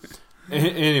point.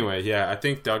 Anyway, yeah, I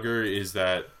think Duggar is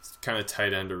that kind of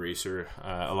tight end eraser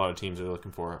a lot of teams are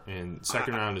looking for, and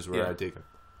second round is where I take him.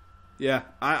 Yeah,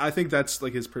 I think that's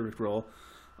like his perfect role.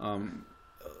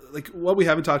 Like what we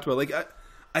haven't talked about, like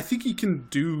I think he can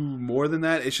do more than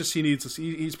that. It's just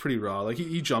he's pretty raw. Like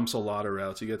he jumps a lot of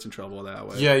routes. He gets in trouble that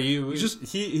way. Yeah,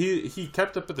 he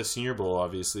kept up at the Senior Bowl,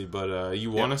 obviously, but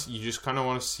you just kind of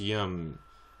want to see him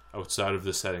outside of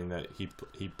the setting that he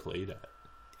played at.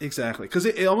 Exactly, because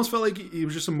it almost felt like he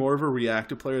was just more of a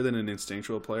reactive player than an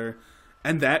instinctual player,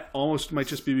 and that almost might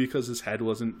just be because his head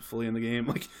wasn't fully in the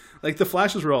game. Like the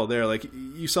flashes were all there. Like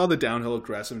you saw the downhill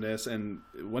aggressiveness, and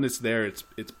when it's there, it's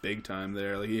big time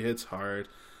there. Like he hits hard.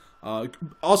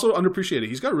 Also underappreciated.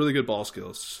 He's got really good ball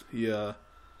skills. He does.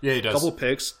 Couple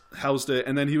picks, housed it,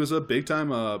 and then he was a big time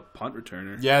punt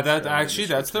returner. Yeah,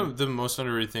 that's the most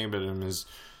underrated thing about him is.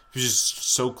 He was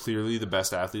just so clearly the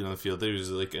best athlete on the field. He was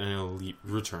like an elite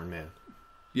return man.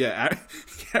 Yeah,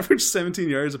 he averaged 17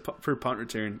 yards per punt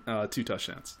return, 2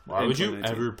 touchdowns. Why would you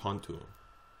ever punt to him?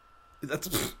 That's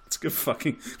a good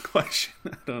fucking question.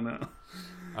 I don't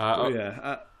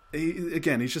know.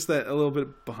 He's just that a little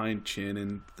bit behind Chin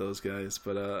and those guys,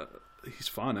 but he's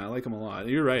fun. I like him a lot.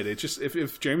 You're right. It's just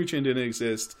if Jeremy Chin didn't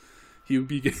exist, he would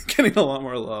be getting a lot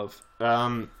more love.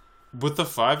 With the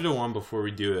 5-1 before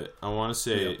we do it, I want to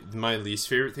say my least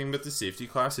favorite thing about the safety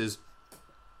class is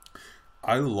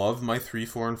I love my 3,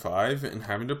 4, and 5, and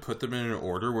having to put them in an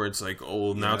order where it's like,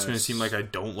 oh, now it's going to seem like I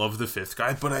don't love the 5th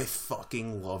guy, but I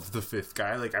fucking love the 5th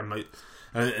guy. Like I might,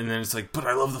 and then it's like, but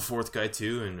I love the 4th guy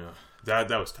too, and that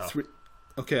was tough.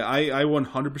 Okay, I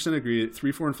 100% agree.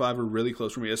 3, 4, and 5 are really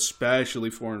close for me, especially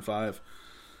 4 and 5.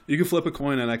 You can flip a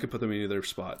coin, and I could put them in either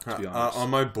spot, to be honest.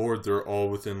 On my board, they're all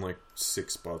within, like,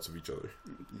 6 spots of each other.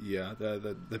 Yeah,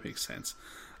 that makes sense.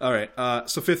 All right,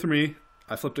 so 5th for me,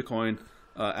 I flipped a coin.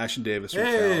 Ashton Davis.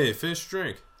 Hey, finish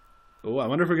drink. Oh, I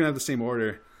wonder if we're going to have the same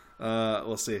order.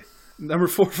 We'll see. Number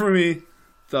 4 for me,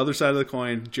 the other side of the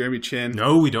coin, Jeremy Chin.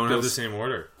 No, we don't have the same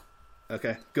order.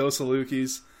 Okay, go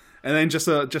Salukis. And then just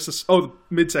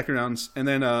mid-second rounds. And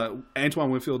then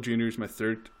Antoine Winfield Jr. is my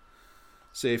 3rd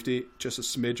safety, just a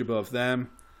smidge above them.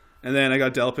 And then I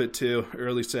got Delpit too,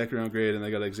 early 2nd round grade, and I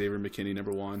got Xavier McKinney,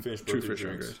 number 1, true first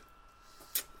round grade.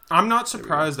 I'm not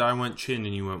surprised I went Chin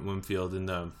and you went Winfield in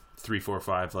the 3, 4,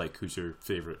 5. Like, who's your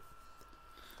favorite?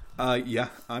 Yeah,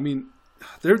 I mean,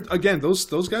 they're again those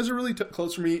guys are really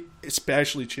close for me,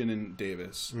 especially Chin and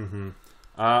Davis. Mm-hmm.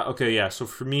 Okay, yeah. So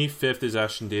for me, 5th is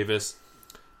Ashton Davis.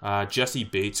 Jesse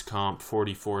Bates comp,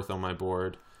 44th on my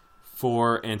board.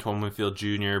 4, Antoine Winfield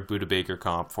Jr., Buda Baker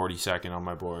comp, 42nd on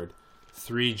my board.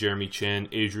 3, Jeremy Chin,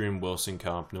 Adrian Wilson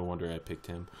comp, no wonder I picked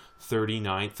him.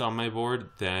 39th on my board.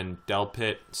 Then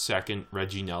Delpit, 2nd,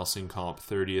 Reggie Nelson comp,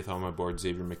 30th on my board,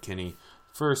 Xavier McKinney.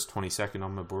 1st, 22nd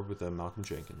on my board with a Malcolm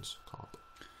Jenkins comp.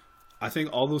 I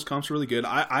think all those comps are really good.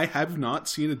 I have not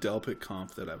seen a Delpit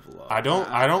comp that I've loved. I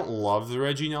don't love the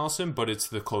Reggie Nelson, but it's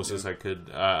the closest I could.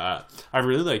 I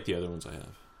really like the other ones I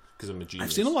have. Because I'm a genius.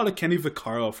 I've seen a lot of Kenny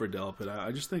Vaccaro for Delpit.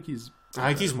 I just think he's... I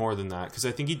think he's more than that. Because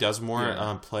I think he does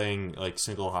more playing like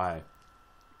single high.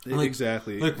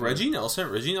 Exactly. Like Reggie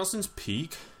Nelson's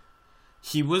peak,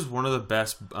 he was one of the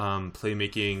best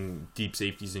playmaking deep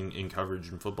safeties in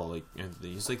coverage in football. Like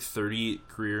he's like 38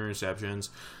 career interceptions.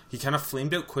 He kind of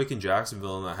flamed out quick in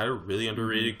Jacksonville and had a really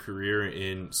underrated career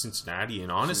in Cincinnati.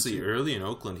 And honestly, early in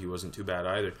Oakland, he wasn't too bad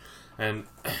either. And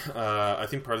I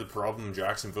think part of the problem in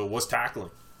Jacksonville was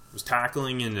tackling.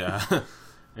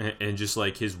 And just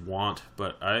like his want.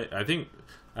 But I think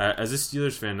as a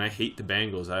Steelers fan, I hate the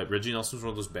Bengals. Reggie Nelson was one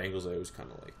of those Bengals I always kind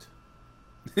of liked.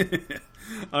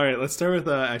 All right, let's start with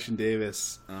Ashton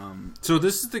Davis. So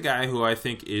this is the guy who I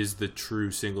think is the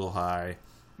true single high.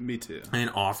 Me too. And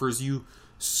offers you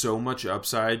so much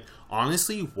upside.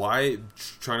 Honestly, why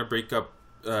trying to break up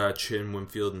Chin,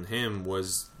 Winfield, and him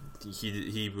was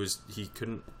he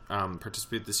couldn't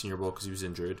participate at the Senior Bowl because he was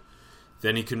injured.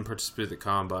 Then he couldn't participate at the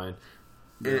Combine.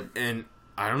 Yeah. And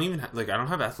I don't even I don't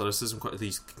have athleticism.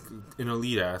 He's an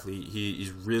elite athlete.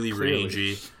 He's really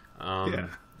rangy.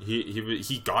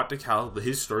 He got to Cal.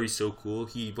 His story's so cool.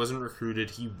 He wasn't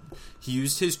recruited. He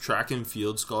used his track and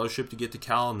field scholarship to get to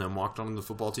Cal and then walked on the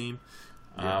football team,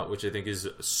 which I think is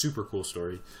a super cool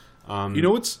story. You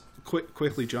know what's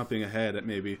quickly jumping ahead at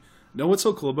maybe. Know what's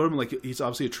so cool about him? Like he's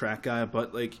obviously a track guy,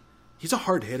 but like he's a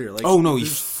hard hitter. Like he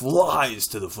flies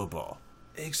to the football.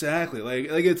 Exactly.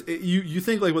 Like you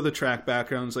think like with a track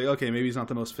background, it's like, okay, maybe he's not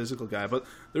the most physical guy, but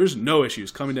there's no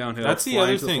issues coming downhill. That's the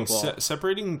other thing.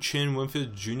 Separating Chin,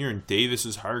 Winfield Jr., and Davis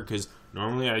is hard because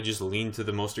normally I just lean to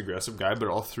the most aggressive guy, but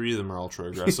all three of them are ultra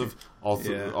aggressive. all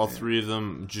three of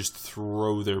them just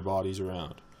throw their bodies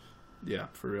around. Yeah,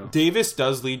 for real. Davis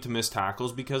does lead to missed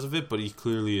tackles because of it, but he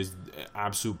clearly is an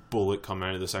absolute bullet coming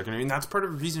out of the secondary. And that's part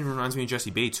of the reason it reminds me of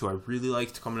Jesse Bates, who I really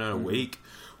liked coming out of Wake,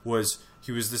 was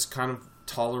he was this kind of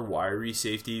taller, wiry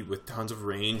safety with tons of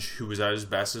range who was at his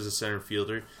best as a center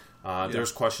fielder. There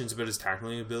was questions about his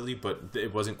tackling ability, but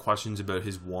it wasn't questions about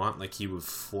his want. Like, he would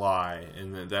fly,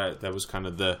 and that was kind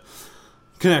of the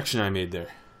connection I made there.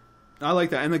 I like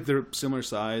that, and like they're similar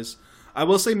size. I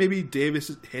will say maybe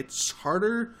Davis hits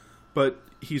harder, but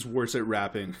he's worse at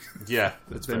wrapping. Yeah,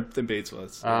 than Bates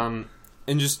was. So.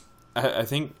 And just I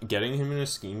think getting him in a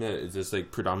scheme that is just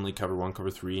like predominantly cover 1, cover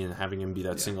 3, and having him be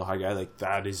that single high guy, like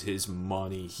that is his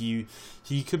money. He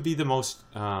could be the most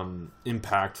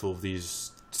impactful of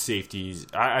these safeties.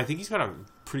 I think he's got a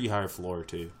pretty high floor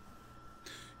too.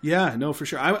 Yeah, no, for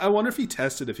sure. I wonder if he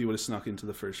tested if he would have snuck into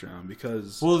the first round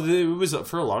because it was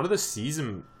for a lot of the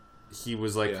season. He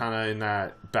was like kind of in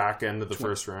that back end of the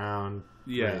first round.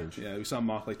 Range. Yeah, we saw him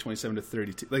mock like 27 to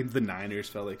 32. Like the Niners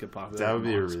felt like a popular. That would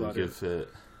be a really good fit.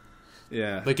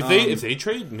 Yeah, like if they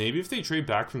trade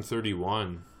back from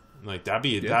 31, like that'd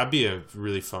be a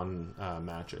really fun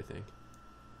match. I think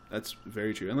that's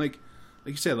very true. And like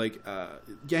you said, he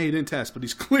didn't test, but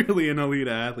he's clearly an elite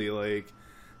athlete. Like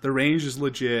the range is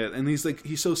legit, and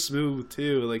he's so smooth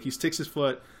too. Like he sticks his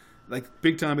foot, like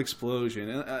big time explosion.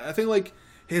 And I think like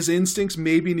his instincts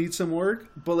maybe need some work,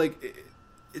 but like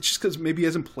it's just because maybe he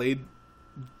hasn't played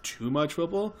too much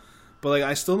football. But like,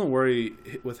 I still don't worry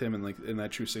with him in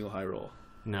that true single high role.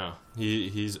 No,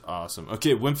 he's awesome.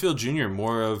 Okay, Winfield Jr.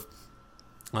 more of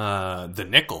the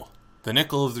nickel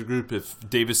of the group. If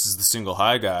Davis is the single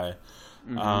high guy,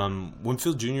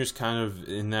 Winfield Jr. is kind of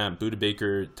in that Budda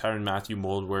Baker, Tyrann Mathieu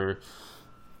mold where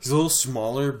he's a little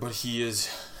smaller, but he is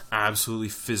absolutely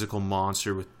physical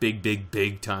monster with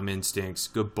big time instincts,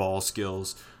 good ball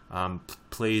skills.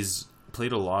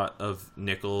 Played a lot of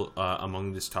nickel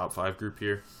among this top 5 group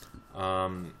here.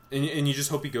 And you just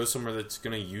hope he goes somewhere that's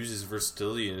going to use his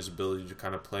versatility and his ability to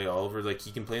kind of play all over. Like,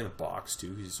 he can play in the box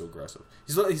too. He's so aggressive.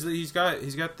 He's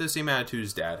got the same attitude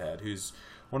his dad had, who's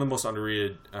one of the most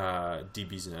underrated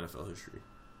DBs in NFL history.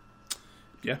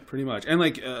 Yeah, pretty much. And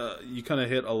like you kind of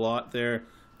hit a lot there.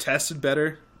 Tested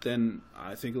better than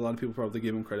I think a lot of people probably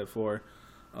give him credit for.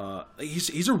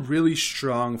 He's a really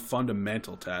strong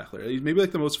fundamental tackler. He's maybe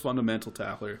like the most fundamental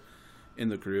tackler in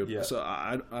the group. Yeah. So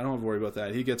I don't have to worry about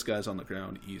that. He gets guys on the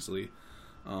ground easily.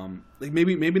 Like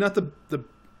maybe not the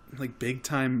like big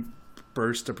time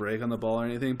burst to break on the ball or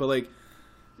anything, but like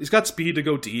he's got speed to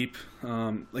go deep.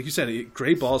 Like you said,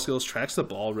 great ball skills, tracks the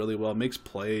ball really well, makes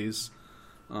plays.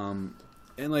 And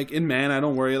like in man, I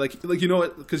don't worry. Like you know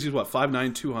what? Because he's 5'9",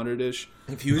 200-ish.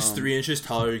 If he was 3 inches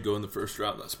taller, he'd go in the first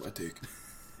round. That's my take.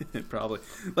 Probably.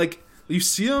 Like you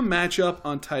see him match up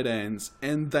on tight ends,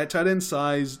 and that tight end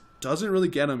size doesn't really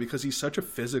get him because he's such a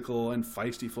physical and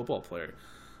feisty football player.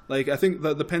 Like I think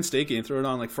the Penn State game, throw it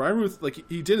on. Like Fryermuth, like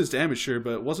he did his damage, sure,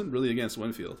 but it wasn't really against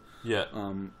Winfield. Yeah.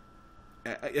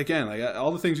 Again, like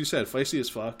all the things you said, feisty as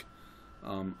fuck.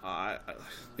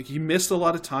 Like he missed a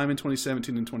lot of time in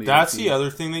 2017 and 2018. That's the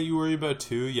other thing that you worry about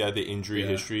too. Yeah, the injury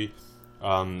history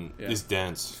is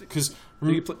dense because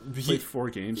he played 4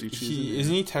 games each season.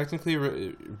 Isn't he technically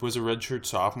was a redshirt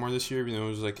sophomore this year? Even though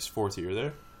it was like his 4th year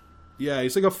there. Yeah,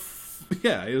 he's like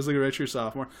he was like a redshirt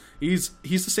sophomore. He's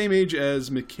the same age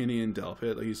as McKinney and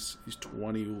Delpit. Like he's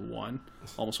 21,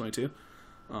 almost 22.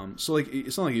 So like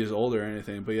it's not like he's older or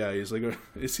anything, but yeah, he's like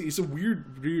he's a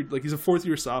weird like he's a 4th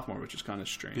year sophomore, which is kind of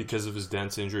strange because of his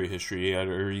dense injury history.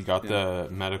 He got the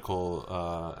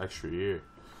medical extra year.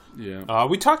 Yeah.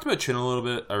 We talked about Chin a little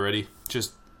bit already.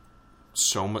 Just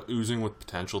so much oozing with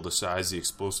potential, the size, the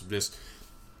explosiveness.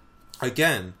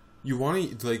 Again, you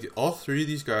want to like all 3 of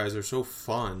these guys are so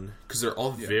fun because they're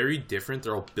all very different.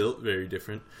 They're all built very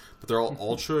different, but they're all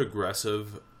ultra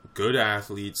aggressive, good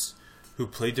athletes who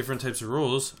play different types of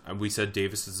roles. And we said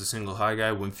Davis is the single high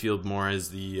guy, Winfield more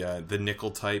as the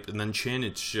nickel type, and then Chin,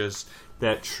 it's just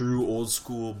that true old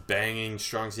school banging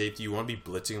strong safety. You want to be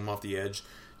blitzing him off the edge.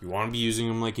 You want to be using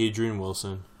him like Adrian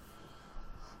Wilson.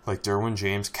 Like Derwin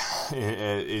James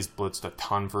is blitzed a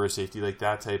ton for a safety, like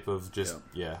that type of just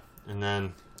And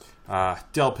then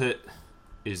Delpit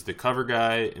is the cover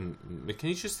guy, and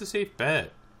McKinney's just the safe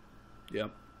bet.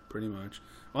 Yep, pretty much.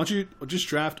 Why don't you just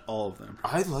draft all of them?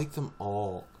 I like them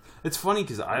all. It's funny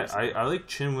because I like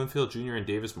Chin, Winfield Jr. and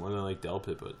Davis more than I like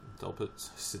Delpit, but Delpit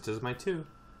sits as my 2.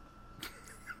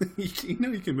 You know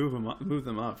you can move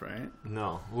them up, right?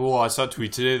 No. Well, I saw a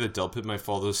tweet today that Delpit might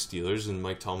follow the Steelers, and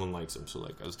Mike Tomlin likes him. So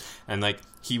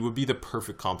he would be the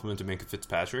perfect complement to Minka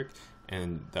Fitzpatrick,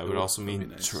 and that would also mean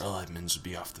nice. Terrell Edmonds would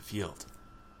be off the field.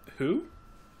 Who?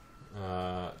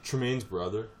 Tremaine's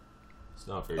brother. It's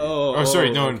not very.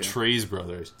 Trey's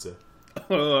brother, I should say.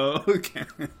 Oh, okay.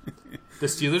 The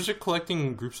Steelers are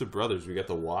collecting groups of brothers. We got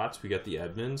the Watts, we got the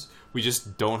Edmonds. We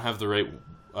just don't have the right.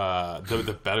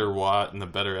 The better Watt and the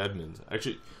better Edmonds.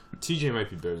 Actually, TJ might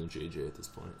be better than JJ at this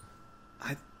point.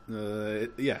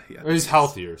 Yeah. He's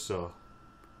healthier, so.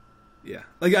 Yeah,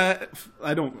 like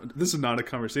I don't. This is not a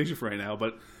conversation for right now,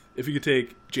 but if you could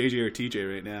take JJ or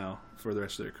TJ right now for the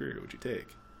rest of their career, who would you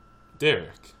take?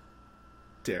 Derek.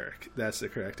 That's the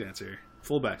correct answer.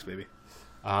 Fullbacks, baby.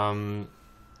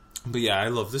 But yeah, I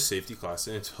love this safety class,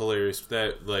 and it's hilarious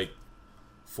that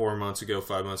 5 months ago,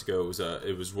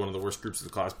 it was one of the worst groups of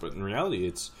the class. But in reality,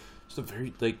 it's just a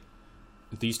very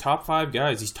these top 5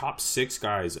 guys, these top 6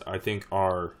 guys, I think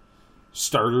are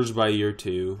starters by year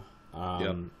 2.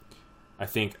 Yep. I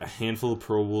think a handful of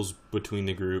Pro Bowls between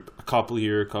the group, a couple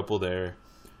here, a couple there.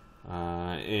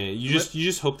 And you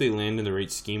just hope they land in the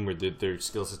right scheme where their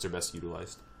skill sets are best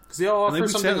utilized. Because they all offer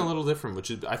something a little different,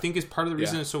 which I think is part of the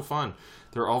reason it's so fun.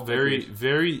 They're all very,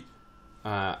 very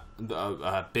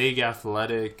big,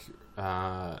 athletic,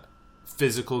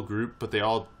 physical group, but they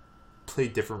all play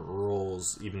different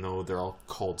roles, even though they're all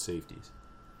called safeties.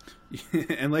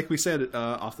 And like we said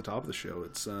off the top of the show,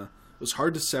 it was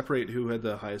hard to separate who had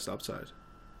the highest upside.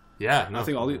 Yeah, I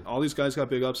think all these guys got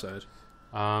big upside.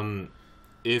 I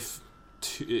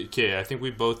think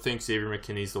we both think Xavier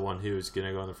McKinney's the one who is going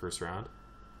to go in the first round.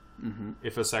 Mm-hmm.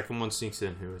 If a second one sneaks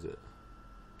in, who is it?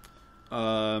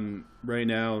 Right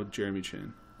now, Jeremy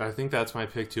Chin. I think that's my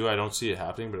pick too. I don't see it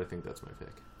happening, but I think that's my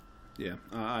pick. Yeah,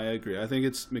 I agree. I think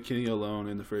it's McKinney alone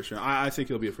in the first round. I think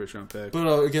he'll be a first round pick. But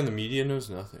again, the media knows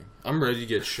nothing. I'm ready to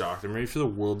get shocked. I'm ready for the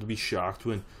world to be shocked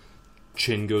when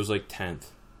Chin goes 10th.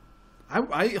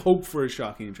 I hope for a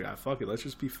shocking draft. Fuck it, let's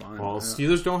just be fine. Well,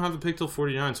 Steelers don't have a pick till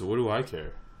 49, so what do I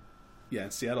care? Yeah,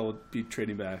 Seattle will be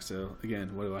trading back, so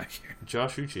again, what do I care?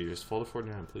 Josh Uche, just fall to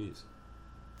 49, please.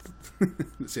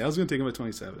 Seattle's going to take him at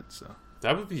 27, so.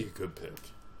 That would be a good pick.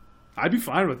 I'd be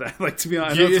fine with that. To be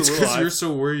honest, it's because you're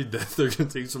so worried that they're going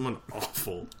to take someone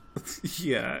awful.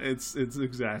 Yeah, it's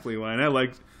exactly why.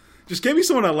 And just give me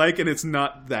someone I like, and it's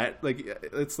not that,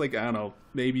 it's I don't know,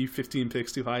 maybe 15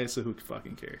 picks too high, so who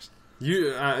fucking cares?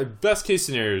 Best case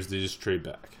scenario is they just trade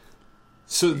back.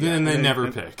 So then they never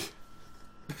pick.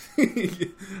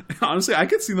 Honestly, I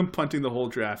could see them punting the whole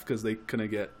draft because they couldn't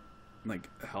get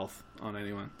health on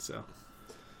anyone. So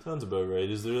sounds about right.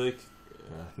 Is there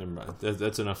never mind.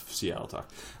 That's enough Seattle talk.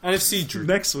 NFC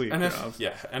next week.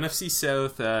 NFC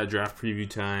South draft preview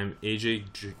time. AJ,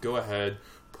 go ahead.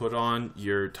 Put on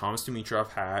your Thomas Dimitroff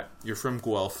hat. You're from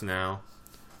Guelph now.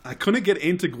 I couldn't get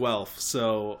into Guelph,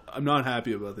 so I'm not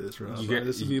happy about this, Rob.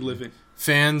 This is me living.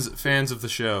 Fans of the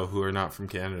show who are not from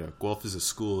Canada. Guelph is a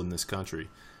school in this country.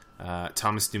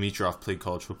 Thomas Dimitroff played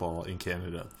college football in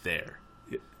Canada there.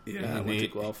 Yeah, I went to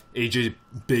Guelph. AJ,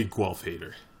 big Guelph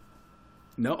hater.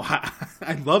 No,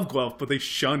 I love Guelph, but they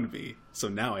shunned me, so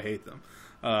now I hate them.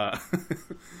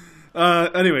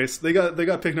 Anyways, they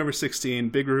got pick number 16.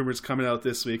 Big rumors coming out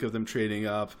this week of them trading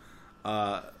up.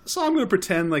 So I'm going to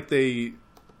pretend like they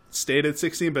stayed at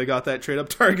 16, but I got that trade up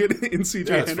target in CJ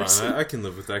Henderson. That's fine. I can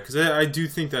live with that because I do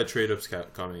think that trade up's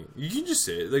coming. You can just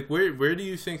say it. Where do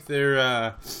you think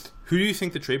they're? Who do you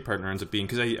think the trade partner ends up being?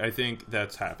 Because I think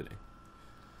that's happening.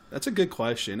 That's a good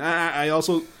question. I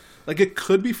also it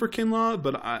could be for Kinlaw,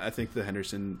 but I think the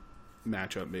Henderson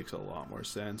matchup makes a lot more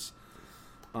sense.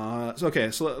 So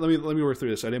let me work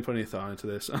through this. I didn't put any thought into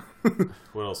this.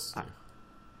 What else is new?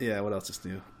 Yeah, what else is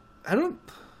new?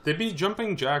 They'd be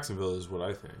jumping Jacksonville is what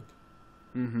I think.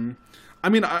 Mm-hmm. I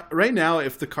mean, right now,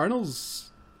 if the Cardinals...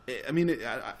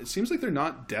 it seems like they're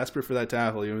not desperate for that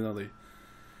tackle, even though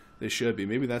they should be.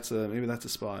 Maybe that's a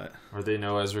spot. Or they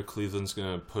know Ezra Cleveland's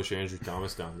going to push Andrew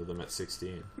Thomas down to them at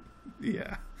 16.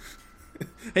 Yeah.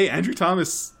 Hey, Andrew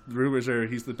Thomas, rumors are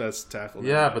he's the best tackle.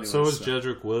 Yeah, but so is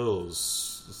Jedrick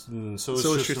Wills. So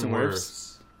is Tristan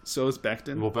Wirfs. So is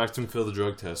Becton. Well, Becton failed the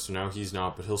drug test, so now he's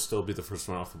not, but he'll still be the first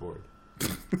one off the board.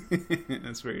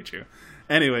 That's very true.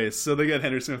 Anyways, so they got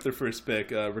Henderson with their first pick,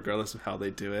 regardless of how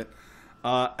they do it.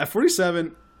 At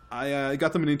 47, I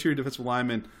got them an interior defensive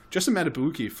lineman, Justin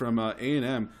Matabuki from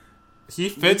A&M. He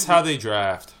fits how they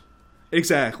draft.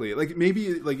 Exactly. Maybe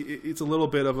it's a little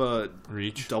bit of a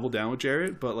reach, double down with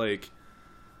Jarrett, but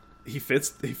he fits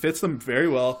them very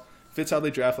well. Fits how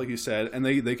they draft, like you said, and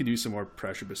they could use some more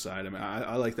pressure beside him.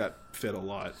 I like that fit a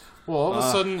lot. Well, all of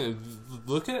a sudden,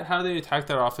 look at how they attacked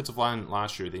that offensive line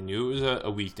last year. They knew it was a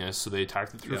weakness, so they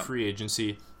attacked it through free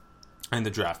agency and the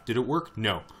draft. Did it work?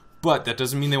 No. But that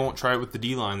doesn't mean they won't try it with the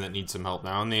D-line that needs some help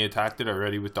now, and they attacked it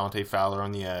already with Dante Fowler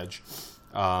on the edge.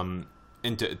 And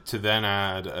to then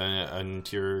add an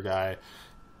interior guy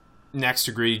next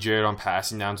to Grady Jarrett on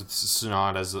passing downs with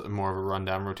Sonat as more of a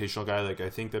rundown rotational guy, like I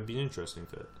think that'd be an interesting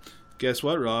fit. Guess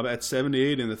what, Rob? At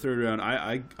 78 in the third round,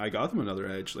 I got them another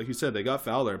edge. Like you said, they got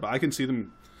Fowler, but I can see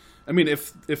them. I mean,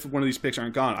 if one of these picks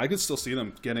aren't gone, I could still see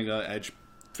them getting an edge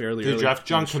fairly early. They drafted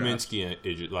John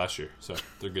Kaminsky last year, so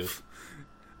they're good.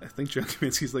 I think John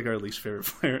Kaminsky's like our least favorite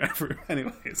player ever.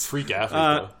 Anyways, freak athlete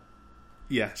though.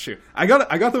 Yeah, sure. I got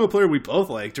them a player we both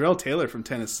like, Darrell Taylor from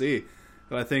Tennessee.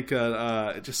 But I think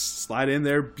just slide in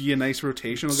there, be a nice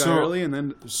rotational guy early, and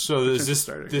then is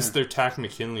this their Tack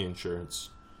McKinley insurance?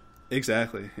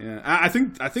 Exactly. Yeah, I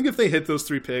think if they hit those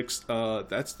 3 picks,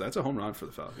 that's a home run for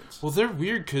the Falcons. Well, they're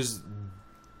weird because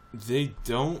they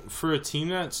don't, for a team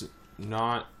that's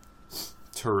not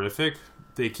terrific,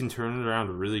 they can turn it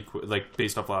around really quick. Like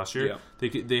based off last year,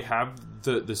 they have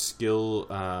the skill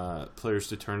players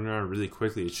to turn it around really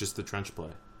quickly. It's just the trench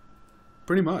play.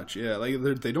 Pretty much, yeah. Like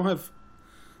they don't have.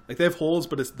 Like they have holes,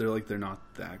 but they're not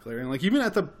that glaring. Like even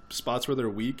at the spots where they're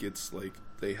weak, it's like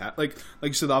they have like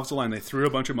you said, the offensive line. They threw a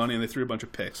bunch of money and they threw a bunch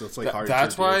of picks, so it's like hard.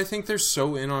 That's why I think they're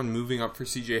so in on moving up for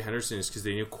C.J. Henderson is because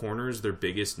they knew corner is their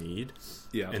biggest need,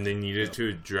 and they needed to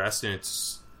address, and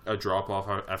it's a drop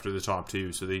off after the top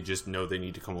 2, so they just know they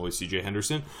need to come away with C.J.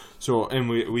 Henderson. So and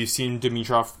we've seen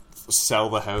Dimitrov sell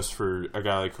the house for a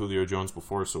guy like Julio Jones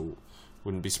before, so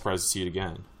wouldn't be surprised to see it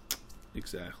again.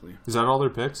 Exactly. Is that all their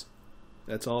picks?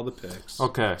 That's all the picks.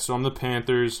 Okay, so I'm the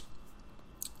Panthers.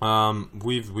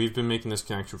 We've been making this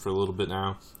connection for a little bit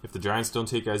now. If the Giants don't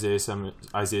take Isaiah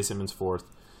Simmons 4th,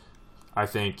 I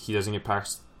think he doesn't get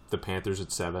past the Panthers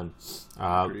at 7.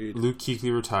 Luke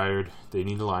Kuechly retired. They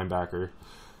need a linebacker.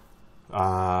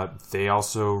 They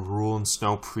also rule and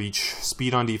Snow preach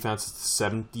speed on defense. It's the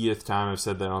 70th time I've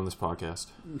said that on this podcast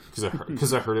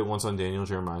because I heard it once on Daniel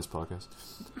Jeremiah's podcast.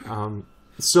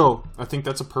 So I think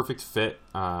that's a perfect fit.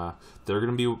 They're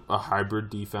going to be a hybrid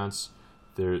defense.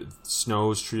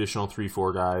 Snow's traditional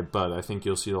 3-4 guy, but I think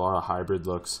you'll see a lot of hybrid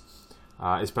looks,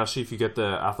 especially if you get the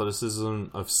athleticism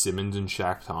of Simmons and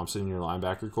Shaq Thompson in your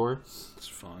linebacker core. It's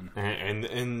fun.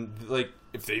 And like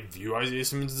if they view Isaiah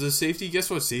Simmons as a safety, guess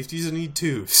what? Safety's a need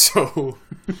too. So,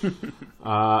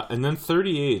 and then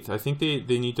 38th, I think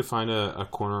they need to find a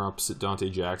corner opposite Dante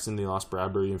Jackson. They lost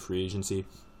Bradbury in free agency.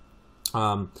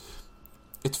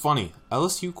 It's funny.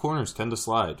 LSU corners tend to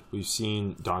slide. We've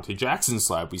seen Dante Jackson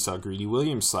slide. We saw Greedy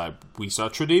Williams slide. We saw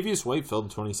Tre'Davious White fell to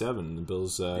 27. The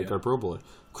Bills got a Pro Bowler.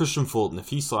 Christian Fulton, if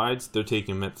he slides, they're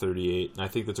taking him at 38. And I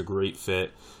think that's a great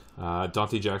fit.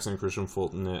 Dante Jackson and Christian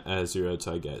Fulton as your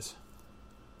outside guys.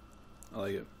 I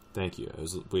like it. Thank you. I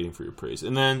was waiting for your praise.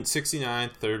 And then 69,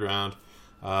 third round.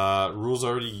 Rule's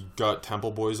already got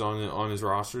Temple boys on his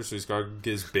roster, so he's got to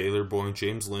get his Baylor boy.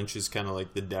 James Lynch is kind of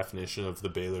like the definition of the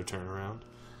Baylor turnaround.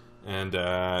 And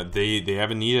they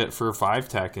have a need for a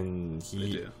 5-tech, and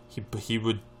he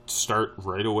would start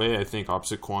right away, I think,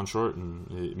 opposite Quan Short,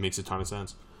 and it makes a ton of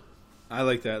sense. I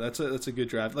like that. That's a good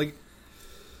draft. Like,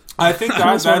 I think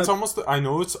that's almost. I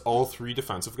know it's all 3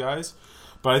 defensive guys,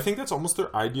 but I think that's almost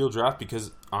their ideal draft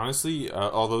because honestly,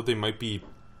 although they might be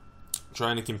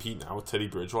trying to compete now with Teddy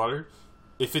Bridgewater,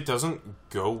 if it doesn't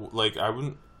go, like I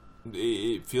wouldn't.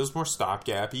 It feels more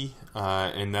stopgappy,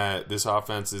 and that this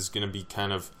offense is going to be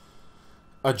kind of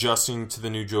adjusting to the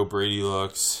new Joe Brady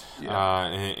looks, and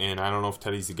I don't know if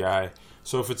Teddy's the guy.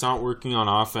 So if it's not working on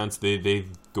offense, they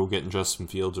go getting Justin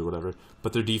Fields or whatever.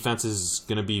 But their defense is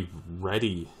going to be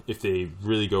ready if they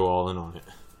really go all in on it.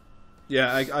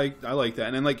 Yeah, I like that.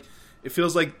 And then, like, it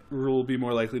feels like Rule will be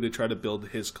more likely to try to build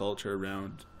his culture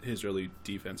around his early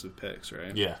defensive picks,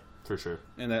 right? Yeah, for sure.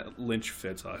 And that Lynch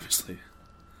fits, obviously.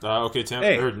 Okay,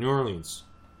 Tampa, New Orleans.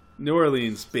 New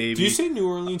Orleans, baby. Do you say New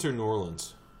Orleans or New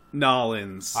Orleans?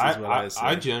 Nolans is what I say.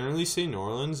 I generally say New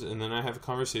Orleans, and then I have a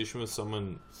conversation with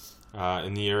someone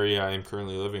in the area I am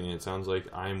currently living in. It sounds like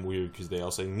I'm weird because they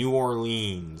all say New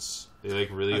Orleans. They like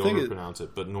really overpronounce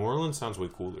it, but New Orleans sounds way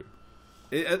cooler.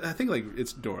 I think like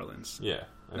it's New Orleans. Yeah,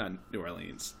 not New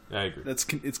Orleans. I agree. It's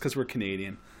because we're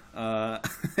Canadian.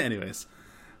 Anyways,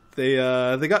 they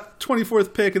got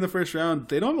 24th pick in the first round.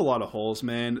 They don't have a lot of holes,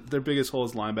 man. Their biggest hole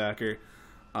is linebacker.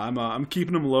 I'm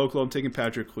keeping him local. I'm taking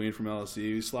Patrick Queen from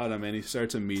LSU. Slide him in. He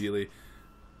starts immediately.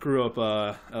 Grew up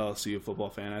LSU football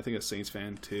fan. I think a Saints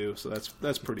fan too. So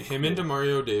that's pretty. Him cool. and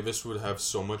Demario Davis would have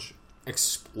so much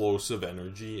explosive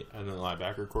energy and a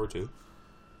linebacker core too.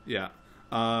 Yeah,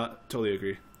 totally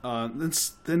agree.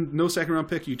 Then no second round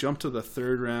pick. You jump to the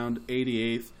third round,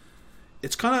 88th.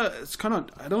 It's kind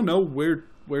of. I don't know where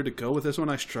to go with this one.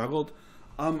 I struggled.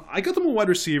 I got them a wide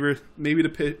receiver, maybe to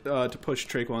push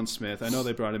Traquan Smith. I know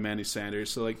they brought in Manny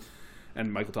Sanders,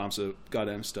 and Michael Thompson got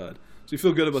him stud. So you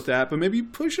feel good about that, but maybe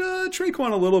push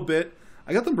Traquan a little bit.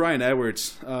 I got them Bryan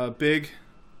Edwards, big,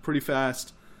 pretty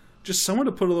fast, just someone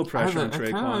to put a little pressure on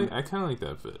Traquan. I kind of like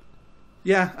that fit.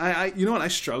 Yeah, I you know what? I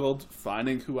struggled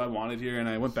finding who I wanted here, and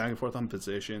I went back and forth on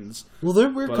positions. Well, they're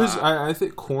weird because I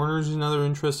think corner's another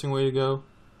interesting way to go.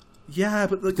 Yeah,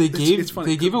 but they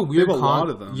gave a weird lot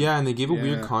of them. Yeah, and they gave a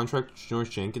weird contract to George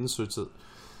Jenkins, so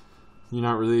you're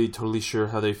not really totally sure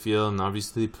how they feel. And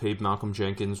obviously, they paid Malcolm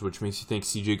Jenkins, which makes you think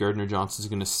C.J. Gardner-Johnson's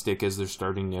going to stick as their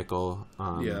starting nickel.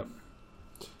 Yeah.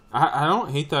 I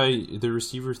don't hate the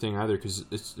receiver thing either because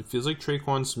it feels like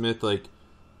Traquan Smith, like,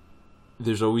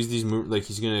 there's always these moves, like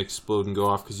he's going to explode and go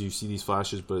off because you see these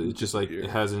flashes, but it's just like it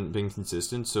hasn't been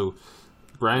consistent. So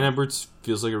Bryan Edwards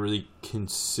feels like a really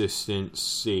consistent,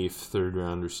 safe third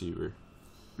round receiver.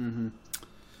 Mm-hmm.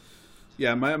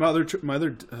 Yeah, my other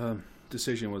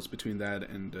decision was between that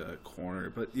and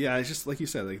corner, but yeah, it's just like you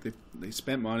said, like they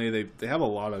spent money, they have a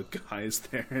lot of guys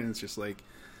there, and it's just like,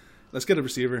 let's get a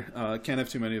receiver. Can't have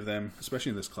too many of them,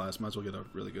 especially in this class. Might as well get a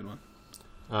really good one.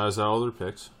 Is that all their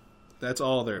picks? That's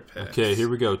all their picks. Okay, here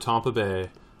we go. Tampa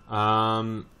Bay.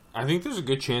 I think there's a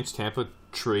good chance Tampa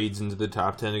trades into the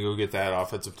top 10 to go get that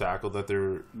offensive tackle that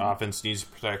their offense needs to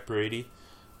protect Brady.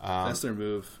 That's their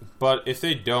move. But if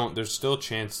they don't, there's still a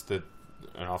chance that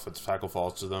an offensive tackle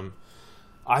falls to them.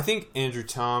 I think Andrew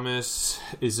Thomas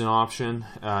is an option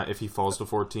if he falls to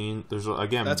 14.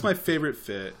 That's my favorite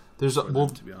fit.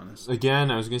 To be honest.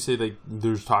 Again, I was going to say, like,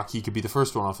 there's talk he could be the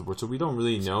first one off the board, so we don't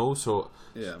really know. So,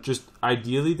 just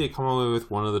ideally, they come away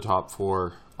with one of the top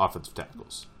 4 offensive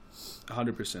tackles.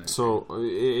 100%. So,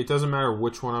 it doesn't matter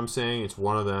which one I'm saying. It's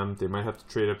one of them. They might have to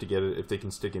trade up to get it. If they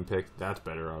can stick and pick, that's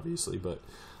better, obviously. But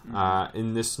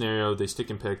in this scenario, they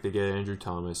stick and pick. They get Andrew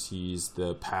Thomas. He's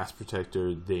the pass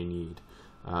protector they need.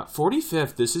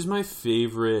 45th, this is my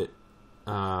favorite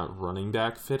running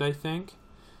back fit, I think.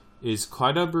 Is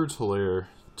Clyde Edwards-Helaire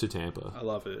to Tampa. I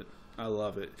love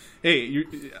it. Hey,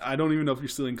 I don't even know if you're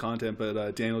stealing content,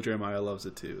 but Daniel Jeremiah loves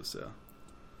it too. So,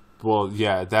 well,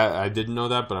 yeah, that I didn't know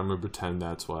that, but I'm gonna pretend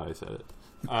that's why I said it.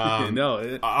 No,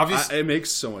 it makes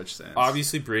so much sense.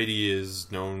 Obviously, Brady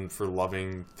is known for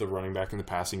loving the running back in the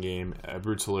passing game.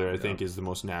 Edwards-Helaire, I think, is the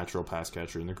most natural pass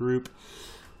catcher in the group.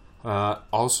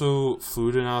 Also,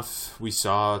 fluid enough we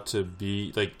saw to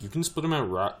be like you can split him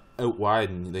out wide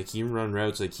and like he can run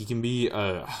routes. Like he can be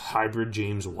a hybrid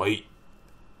James White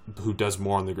who does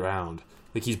more on the ground.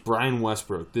 Like he's Brian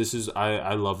Westbrook.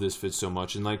 I love this fit so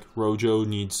much. And like Rojo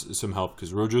needs some help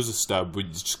because Rojo's a stud, but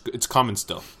it's common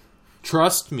stuff.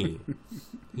 Trust me.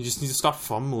 You just need to stop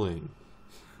fumbling.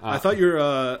 I thought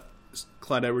your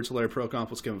Clyde Edwards-Helaire pro comp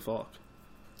was Kevin Falk.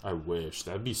 I wish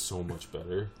that'd be so much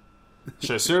better.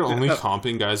 Should I start only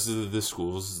comping guys to the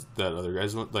schools that other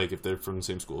guys want? Like if they're from the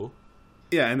same school?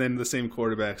 Yeah, and then the same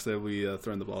quarterbacks that we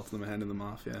throwing the ball to them and handing them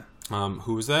off, yeah.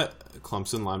 Who was that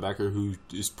Clemson linebacker who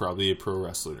is probably a pro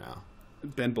wrestler now?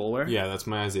 Ben Boulware? Yeah, that's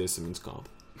my Isaiah Simmons comp.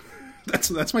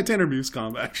 That's my Tanner Muse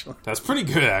comp, actually. That's pretty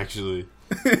good, actually.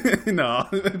 No,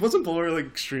 it wasn't Boulware like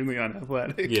extremely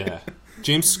unathletic. Yeah.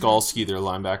 James Skalski, their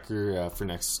linebacker for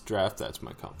next draft, that's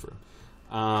my comp for him.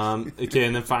 Okay,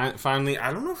 and then finally,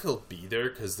 I don't know if he'll be there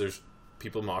because there's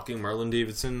people mocking Marlon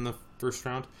Davidson in the first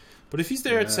round. But if he's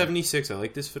there at 76, I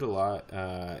like this fit a lot.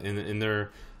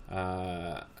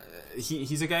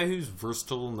 He's a guy who's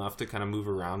versatile enough to kind of move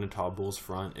around in Todd Bowles'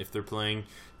 front. If they're playing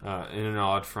in an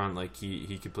odd front, like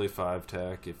he could play 5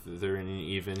 tech. If they're in an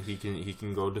even, he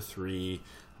can go to 3.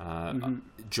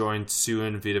 Join Sue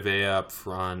and Vita Vea up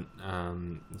front.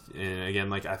 And again,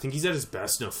 like I think he's at his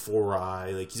best in a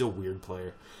 4-eye. Like he's a weird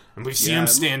player, and we've seen him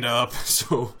stand up.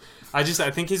 So I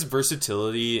think his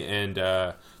versatility and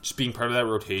just being part of that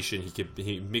rotation,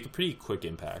 he make a pretty quick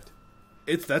impact.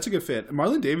 That's a good fit.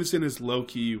 Marlon Davidson is low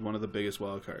key one of the biggest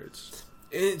wild cards.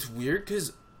 It's weird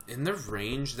because in the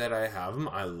range that I have him,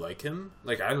 I like him.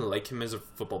 Like I like him as a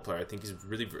football player. I think he's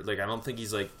really like I don't think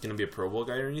he's like going to be a Pro Bowl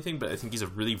guy or anything, but I think he's a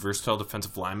really versatile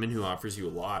defensive lineman who offers you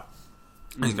a lot.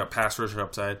 Mm-hmm. He's got pass rush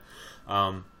upside.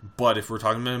 But if we're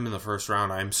talking about him in the first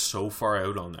round, I'm so far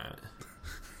out on that.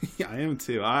 Yeah, I am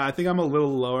too. I think I'm a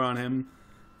little lower on him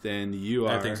than you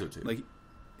are. I think so too. Like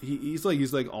he's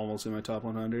almost in my top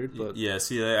 100. But yeah,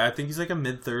 see, I think he's like a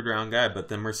mid-third round guy. But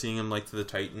then we're seeing him like to the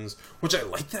Titans, which I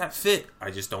like that fit. I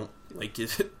just don't like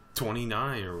it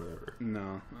 29 or whatever.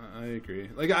 No, I agree.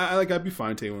 I'd be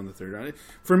fine taking him in the third round.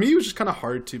 For me, it was just kind of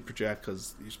hard to project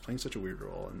because he's playing such a weird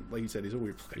role, and like you said, he's a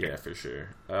weird player. Yeah, for sure.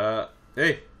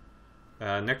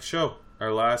 Next show,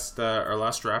 our last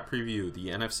draft preview, the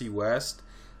NFC West.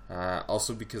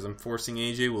 Also, because I'm forcing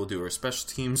AJ, we'll do our special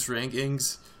teams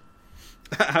rankings.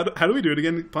 How do we do it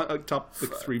again? Top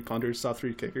 3 punters, top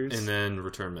 3 kickers, and then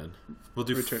return men. We'll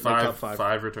do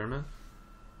five return men.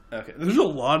 Okay, there's a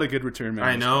lot of good return men.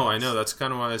 I know. That's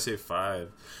kind of why I say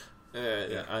 5.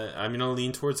 I'm gonna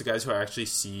lean towards the guys who I actually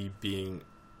see being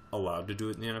allowed to do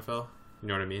it in the NFL. You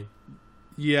know what I mean?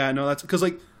 Yeah, no, that's because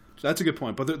that's a good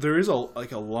point. But there is a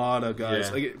lot of guys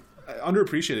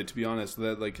underappreciated, to be honest,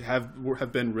 that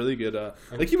have been really good.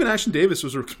 Even Ashton Davis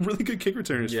was a really good kick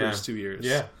returner his first 2 years.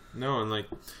 Yeah, no, and I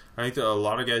think that a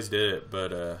lot of guys did it,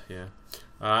 but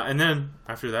and then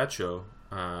after that show,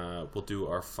 we'll do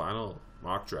our final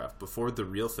mock draft before the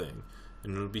real thing,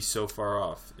 and it'll be so far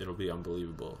off, it'll be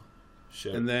unbelievable.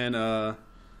 Shit. And then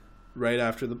right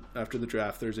after the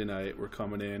draft Thursday night, we're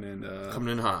coming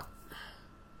in hot.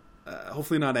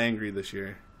 Hopefully not angry this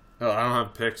year. Oh, I don't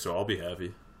have picks, so I'll be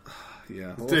happy.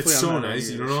 Yeah, it's so nice.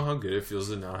 You don't know how good it feels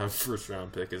to not have a first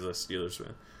round pick as a Steelers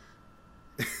fan.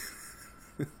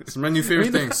 It's my new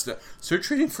favorite thing. Start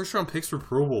trading first round picks for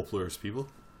Pro Bowl players, people.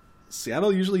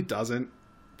 Seattle usually doesn't,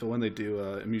 but when they do,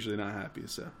 I'm usually not happy.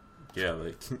 So yeah,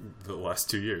 the last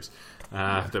 2 years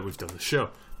that we've done the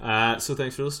show. So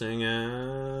thanks for listening.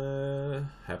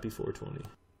 Happy 420.